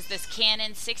use is this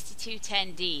Canon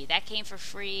 6210D. That came for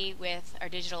free with our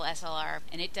digital SLR,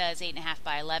 and it does 8.5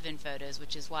 by 11 photos,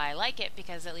 which is why I like it,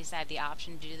 because at least I have the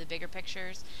option to do the bigger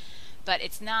pictures. But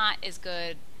it's not as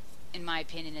good, in my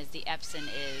opinion, as the Epson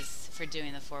is for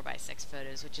doing the 4x6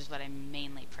 photos, which is what I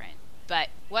mainly print. But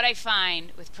what I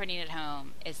find with printing at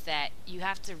home is that you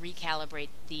have to recalibrate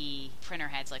the printer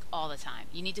heads like all the time.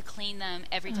 You need to clean them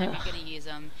every time you're going to use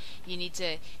them. You need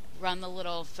to run the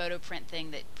little photo print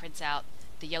thing that prints out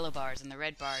the yellow bars and the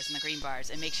red bars and the green bars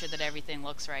and make sure that everything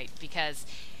looks right, because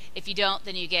if you don't,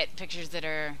 then you get pictures that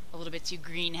are a little bit too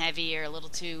green heavy or a little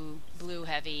too blue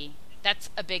heavy. That's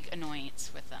a big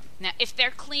annoyance with them. Now, if they're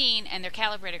clean and they're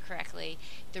calibrated correctly,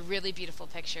 they're really beautiful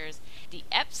pictures. The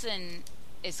Epson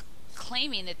is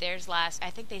claiming that theirs last,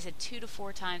 I think they said 2 to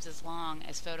 4 times as long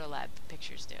as Photolab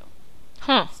pictures do.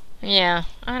 Huh. Yeah.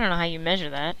 I don't know how you measure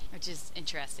that. Which is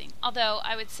interesting. Although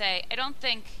I would say I don't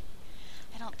think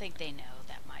they know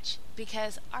that much,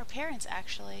 because our parents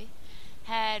actually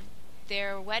had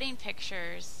their wedding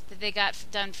pictures that they got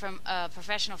done from a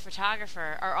professional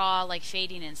photographer are all like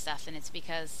fading and stuff, and it's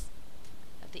because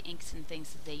of the inks and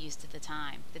things that they used at the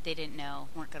time that they didn't know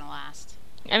weren't going to last.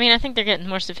 I mean, I think they're getting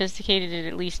more sophisticated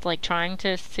at least like trying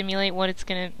to simulate what it's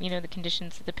going to, the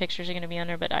conditions that the pictures are going to be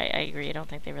under, but I agree. I don't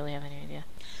think they really have any idea.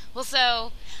 Well,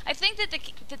 so I think that the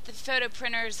photo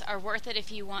printers are worth it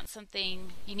if you want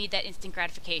something, you need that instant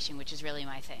gratification, which is really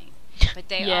my thing. But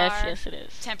they yes, are it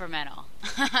is. temperamental.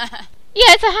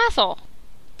 Yeah, it's a hassle.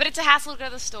 But it's a hassle to go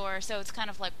to the store, so it's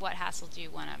kind of like, what hassle do you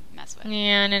want to mess with?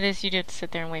 Yeah, and it is. You do have to sit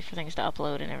there and wait for things to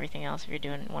upload and everything else if you're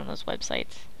doing one of those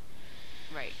websites.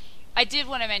 Right. I did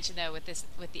want to mention, though, with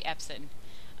the Epson,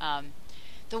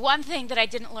 the one thing that I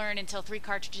didn't learn until 3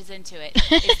 cartridges into it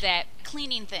is that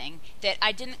cleaning thing, that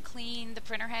I didn't clean the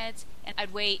printer heads, and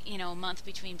I'd wait, a month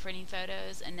between printing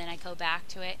photos, and then I'd go back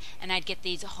to it, and I'd get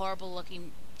these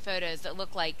horrible-looking photos that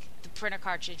looked like the printer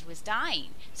cartridge was dying,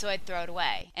 so I'd throw it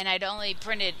away. And I'd only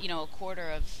printed, a quarter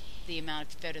of the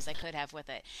amount of photos I could have with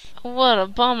it. What a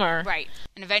bummer. Right.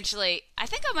 And eventually, I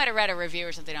think I might have read a review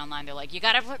or something online. They're like, you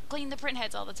got to clean the print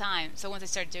heads all the time. So once I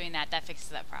started doing that, that fixes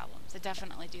that problem. So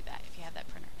definitely do that if you have that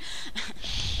printer.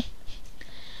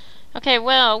 Okay,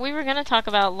 well, we were going to talk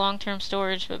about long-term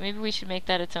storage, but maybe we should make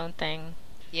that its own thing.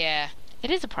 Yeah.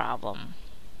 It is a problem.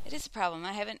 It is a problem.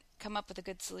 I haven't come up with a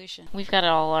good solution. We've got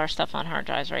all our stuff on hard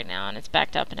drives right now, and it's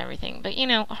backed up and everything. But,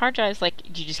 hard drives, do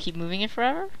you just keep moving it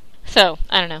forever? So,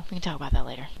 I don't know. We can talk about that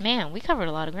later. Man, we covered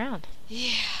a lot of ground.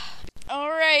 Yeah. All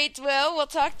right. Well, we'll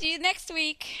talk to you next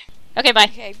week. Okay, bye.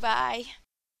 Okay, bye.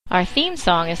 Our theme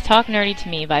song is Talk Nerdy to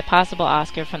Me by Possible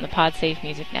Oscar from the PodSafe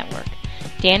Music Network.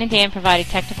 Dan and Dan provided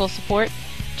technical support.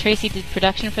 Tracy did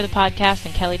production for the podcast,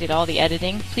 and Kelly did all the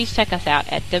editing. Please check us out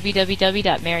at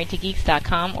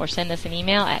www.marriedtogeeks.com or send us an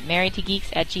email at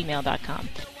marriedtogeeks@gmail.com.